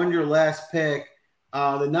on your last pick.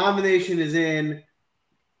 The nomination is in.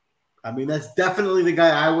 I mean, that's definitely the guy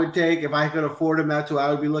I would take. If I could afford him, that's who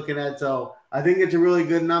I would be looking at. So I think it's a really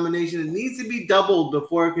good nomination. It needs to be doubled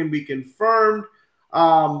before it can be confirmed.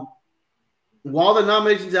 While the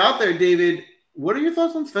nomination's out there, David, what are your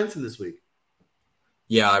thoughts on Svensson this week?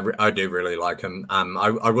 Yeah, I do really like him. I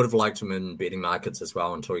would have liked him in betting markets as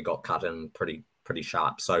well until he got cut in pretty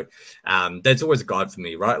sharp. So that's always a guide for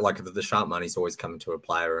me, right? The sharp money's always coming to a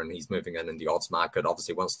player and he's moving in the odds market.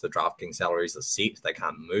 Obviously, once the DraftKings salaries are set, they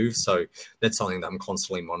can't move. So that's something that I'm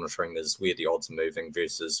constantly monitoring is where the odds are moving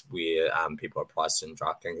versus where people are priced in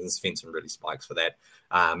DraftKings. And Svensson really spikes for that.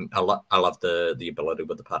 I love the ability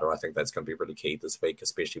with the putter. I think that's going to be really key this week,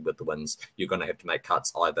 especially with the wins. You're going to have to make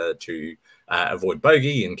cuts either to avoid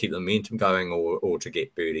bogey and keep the momentum going or to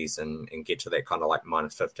get birdies and get to that kind of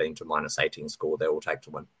minus 15 to minus 18 score that will take to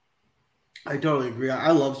win. I totally agree.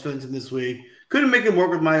 I love Svensson this week. Couldn't make it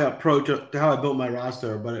work with my approach to how I built my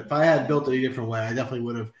roster, but if I had built it a different way, I definitely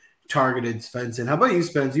would have targeted Svensson. How about you,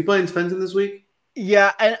 Spence? You playing Svensson this week?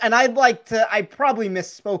 Yeah, and I probably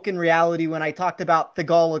misspoke in reality when I talked about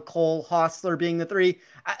Theegala, Cole, Hostler being the 3.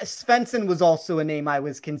 Svensson was also a name I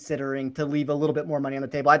was considering to leave a little bit more money on the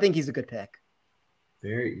table. I think he's a good pick.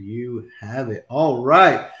 There you have it. All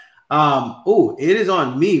right. It is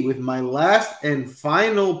on me with my last and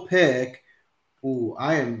final pick.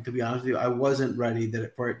 I am, to be honest with you, I wasn't ready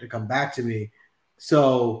for it to come back to me.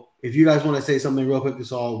 So if you guys want to say something real quick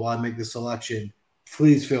while I make the selection,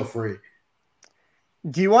 please feel free.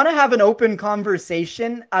 Do you want to have an open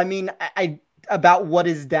conversation? I mean, about what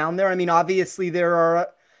is down there? I mean, obviously there are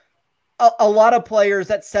a lot of players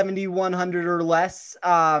at 7,100 or less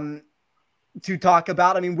to talk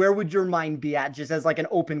about. I mean, where would your mind be at just as an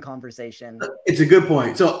open conversation? It's a good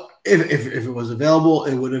point. So if it was available,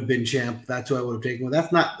 it would have been Champ. That's who I would have taken. Well,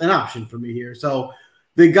 that's not an option for me here. So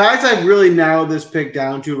the guys I've really narrowed this pick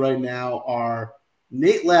down to right now are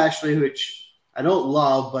Nate Lashley, which I don't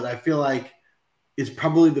love, but I feel like is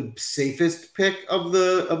probably the safest pick of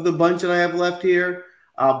the bunch that I have left here.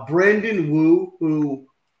 Brandon Wu, who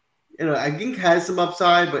I think has some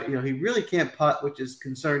upside, but he really can't putt, which is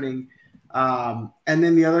concerning. And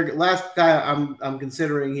then the last guy I'm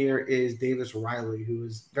considering here is Davis Riley, who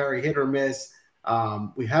is very hit or miss.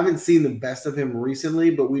 We haven't seen the best of him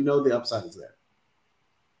recently, but we know the upside is there.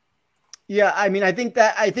 Yeah, I mean, I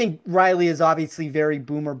think Riley is obviously very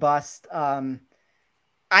boomer bust.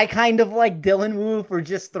 I kind of like Dylan Wu for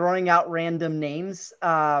just throwing out random names.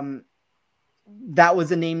 That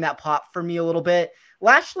was a name that popped for me a little bit.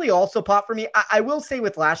 Lashley also popped for me. I will say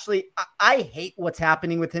with Lashley, I hate what's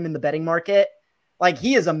happening with him in the betting market. Like,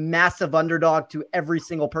 he is a massive underdog to every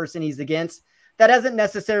single person he's against. That hasn't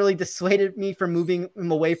necessarily dissuaded me from moving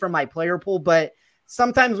him away from my player pool, but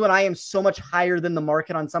sometimes when I am so much higher than the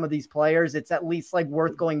market on some of these players, it's at least like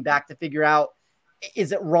worth going back to figure out,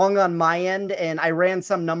 is it wrong on my end? And I ran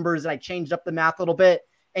some numbers and I changed up the math a little bit.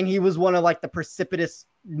 And he was one of like the precipitous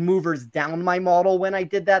movers down my model when I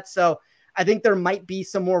did that. So I think there might be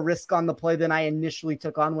some more risk on the play than I initially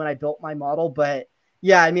took on when I built my model. But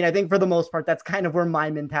yeah, I mean, I think for the most part, that's kind of where my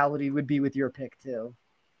mentality would be with your pick too.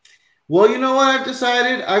 Well, you know what I've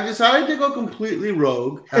decided? I've decided to go completely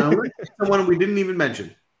rogue. And I'm going to take someone we didn't even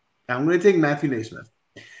mention. I'm going to take Matthew Naismith.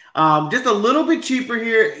 Just a little bit cheaper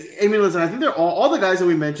here. I mean, listen, I think they're all the guys that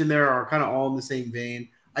we mentioned there are kind of all in the same vein.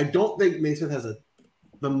 I don't think Naismith has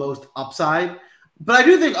the most upside, but I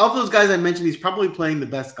do think of those guys I mentioned, he's probably playing the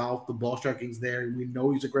best golf. The ball striking's there. We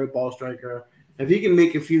know he's a great ball striker. If he can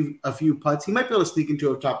make a few putts, he might be able to sneak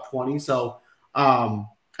into a top 20. So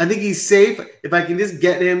I think he's safe. If I can just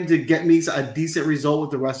get him to get me a decent result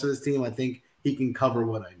with the rest of this team, I think he can cover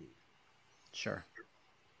what I need. Sure.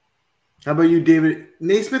 How about you, David?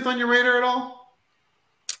 Naismith on your radar at all?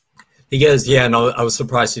 He is, yeah, and I was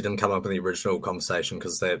surprised he didn't come up in the original conversation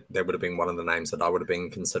because that would have been one of the names that I would have been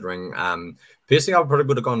considering. Personally, I probably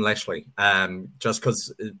would have gone Lashley, just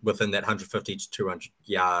because within that 150 to 200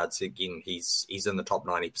 yards, again, he's in the top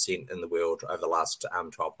 90% in the world over the last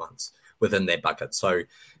 12 months within that bucket. So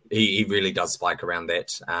he really does spike around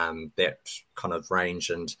that kind of range.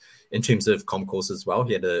 And in terms of comp course as well,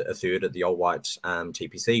 he had a third at the Old White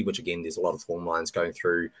TPC, which again, there's a lot of form lines going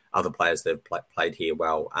through other players that have played here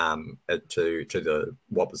well to the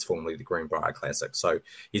what was formerly the Greenbrier Classic. So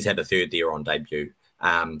he's had a third there on debut.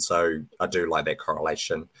 So I do like that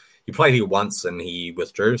correlation. He played here once and he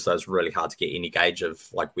withdrew, so it's really hard to get any gauge of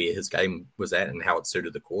like where his game was at and how it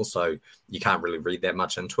suited the course. So you can't really read that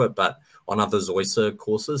much into it. But on other ZOZO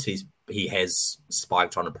courses, he has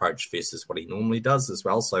spiked on approach versus what he normally does as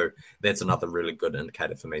well. So that's another really good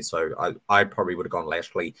indicator for me. So I probably would have gone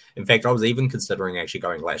Lashley. In fact, I was even considering actually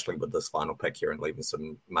going Lashley with this final pick here and leaving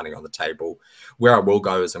some money on the table. Where I will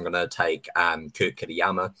go is I'm going to take Kurt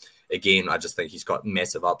Kitayama. Again, I just think he's got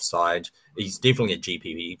massive upside. He's definitely a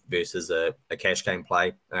GPP versus a cash game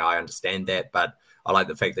play. I understand that, but I like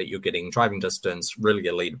the fact that you're getting driving distance, really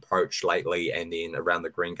elite approach lately, and then around the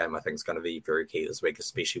green game, I think is going to be very key this week,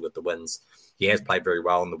 especially with the wins. He has played very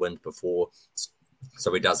well in the wins before,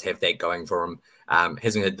 so he does have that going for him.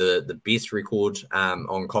 Hasn't had the best record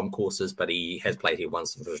on comp courses, but he has played here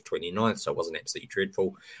once for the 29th, so it wasn't absolutely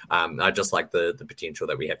dreadful. I just like the potential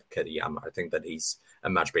that we have for Kitayama. I think that he's a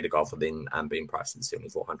much better golfer than being priced at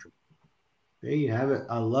 7,400. There you have it.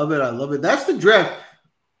 I love it. I love it. That's the draft.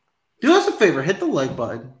 Do us a favor. Hit the like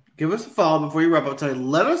button. Give us a follow before you wrap up tonight.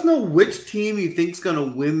 Let us know which team you think is going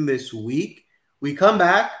to win this week. We come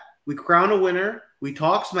back. We crown a winner. We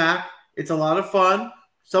talk smack. It's a lot of fun.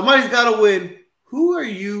 Somebody's got to win. Who are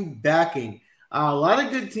you backing? A lot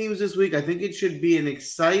of good teams this week. I think it should be an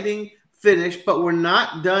exciting finish, but we're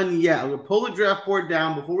not done yet. I'm going to pull the draft board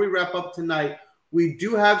down before we wrap up tonight. We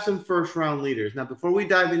do have some first-round leaders. Now, before we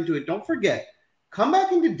dive into it, don't forget, come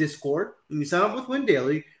back into Discord and you sign up with Win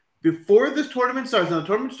Daily before this tournament starts. Now, the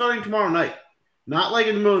tournament's starting tomorrow night, not like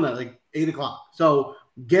in the middle of the night, like 8 o'clock. So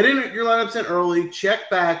get in your lineups in early, check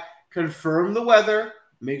back, confirm the weather,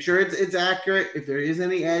 make sure it's accurate. If there is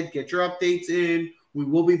any edge, get your updates in. We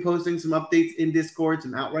will be posting some updates in Discord,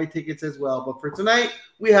 some outright tickets as well. But for tonight,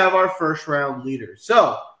 we have our first-round leaders.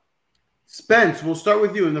 So, Spence, we'll start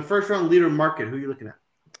with you in the first-round leader market. Who are you looking at?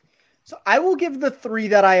 So I will give the 3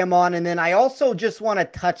 that I am on, and then I also just want to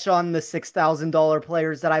touch on the $6,000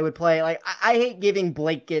 players that I would play. Like, I hate giving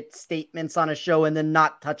blanket statements on a show and then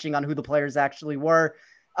not touching on who the players actually were.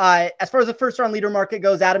 As far as the first-round leader market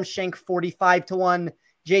goes, Adam Schenk 45-1,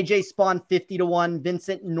 JJ Spawn 50-1,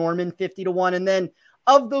 Vincent Norman 50-1, and then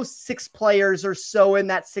of those 6 players or so in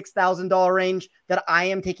that $6,000 range that I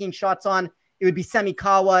am taking shots on, it would be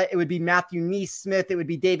Semikawa, it would be Matthew Neesmith, it would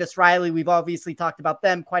be Davis Riley. We've obviously talked about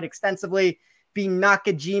them quite extensively. Be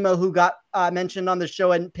Nakajima, who got mentioned on the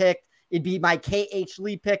show and picked. It'd be my KH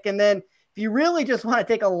Lee pick. And then if you really just want to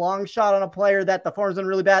take a long shot on a player that the form's been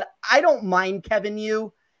really bad, I don't mind Kevin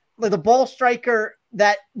Yu. Like the ball striker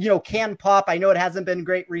that, can pop. I know it hasn't been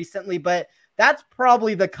great recently, but That's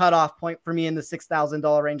probably the cutoff point for me in the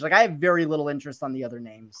 $6,000 range. Like I have very little interest on the other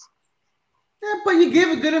names. Yeah, but you gave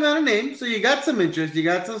a good amount of names, so you got some interest. You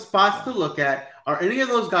got some spots to look at. Are any of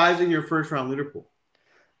those guys in your first round leader pool?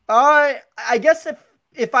 I guess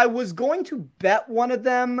if I was going to bet one of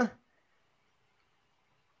them,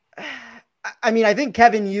 I mean, I think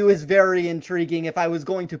Kevin Yu is very intriguing. If I was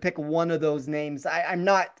going to pick one of those names, I'm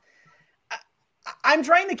not. I'm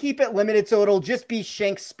trying to keep it limited, so it'll just be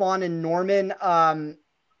Shanks, Spawn, and Norman.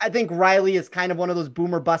 I think Riley is kind of one of those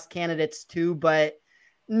boomer bust candidates too, but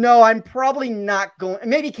no, I'm probably not going.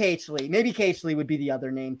 Maybe Cageley. Maybe Cageley would be the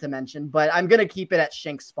other name to mention, but I'm going to keep it at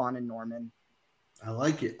Shanks, Spawn, and Norman. I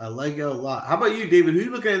like it. I like it a lot. How about you, David? Who are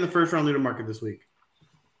you looking at in the first round leader market this week?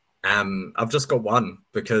 I've just got one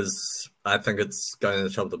because I think it's going to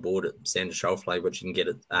the top of the board at Xander Schauffele, which you can get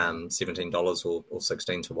at $17 or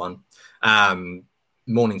 16 to 1.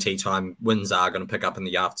 Morning tee time, winds are going to pick up in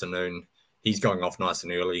the afternoon. He's going off nice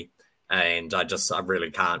and early, and I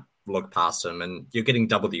really can't look past him. And you're getting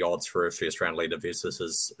double the odds for a first round leader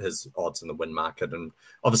versus his odds in the win market. And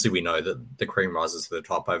obviously we know that the cream rises to the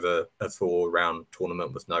top over a 4-round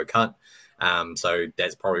tournament with no cut. So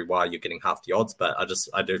that's probably why you're getting half the odds. But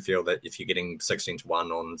I do feel that if you're getting 16 to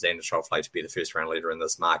 1 on Xander Schauffele to be the first round leader in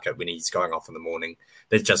this market when he's going off in the morning,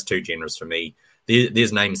 that's just too generous for me.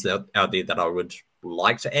 There's names out there that I would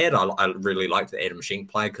like to add. I really like the Adam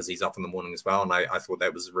Schenk play because he's off in the morning as well. And I thought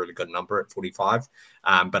that was a really good number at 45.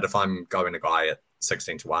 But if I'm going a guy at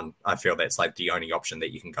 16 to 1, I feel that's like the only option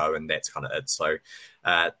that you can go, and that's kind of it. So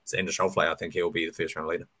Xander Schauffele, I think he'll be the first round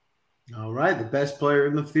leader. All right, the best player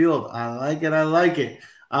in the field. I like it. I like it.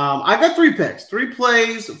 I got 3 picks, 3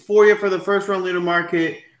 plays for you for the first round leader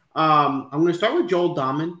market. I'm going to start with Joel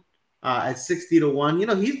Dahman at 60 to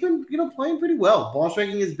 1. He's been playing pretty well. Ball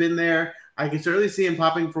striking has been there. I can certainly see him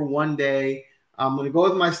popping for one day. I'm going to go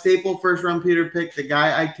with my staple first round Peter pick, the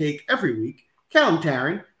guy I take every week, Callum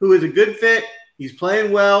Tarrant, who is a good fit. He's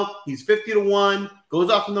playing well. He's 50 to 1. Goes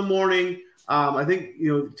off in the morning. I think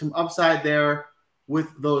some upside there with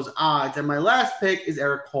those odds. And my last pick is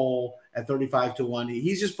Eric Cole at 35 to 1.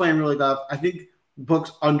 He's just playing really good. I think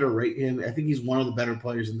books underrate him. I think he's one of the better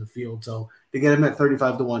players in the field. So to get him at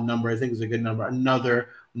 35 to 1 number, I think is a good number. Another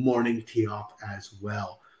morning tee off as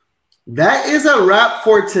well. That is a wrap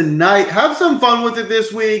for tonight. Have some fun with it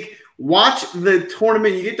this week. Watch the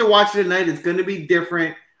tournament. You get to watch it tonight. It's going to be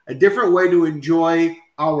different, a different way to enjoy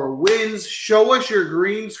our wins. Show us your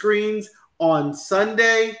green screens on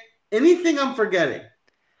Sunday. Anything I'm forgetting?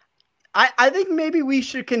 I think maybe we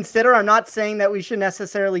should consider, I'm not saying that we should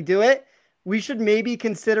necessarily do it. We should maybe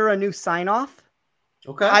consider a new sign-off.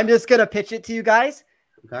 Okay. I'm just going to pitch it to you guys.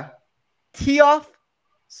 Okay. Tee off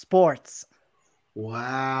sports.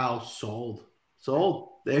 Wow. Sold.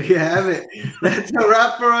 There you have it. That's a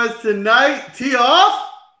wrap for us tonight. Tee off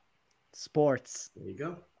sports. There you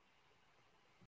go.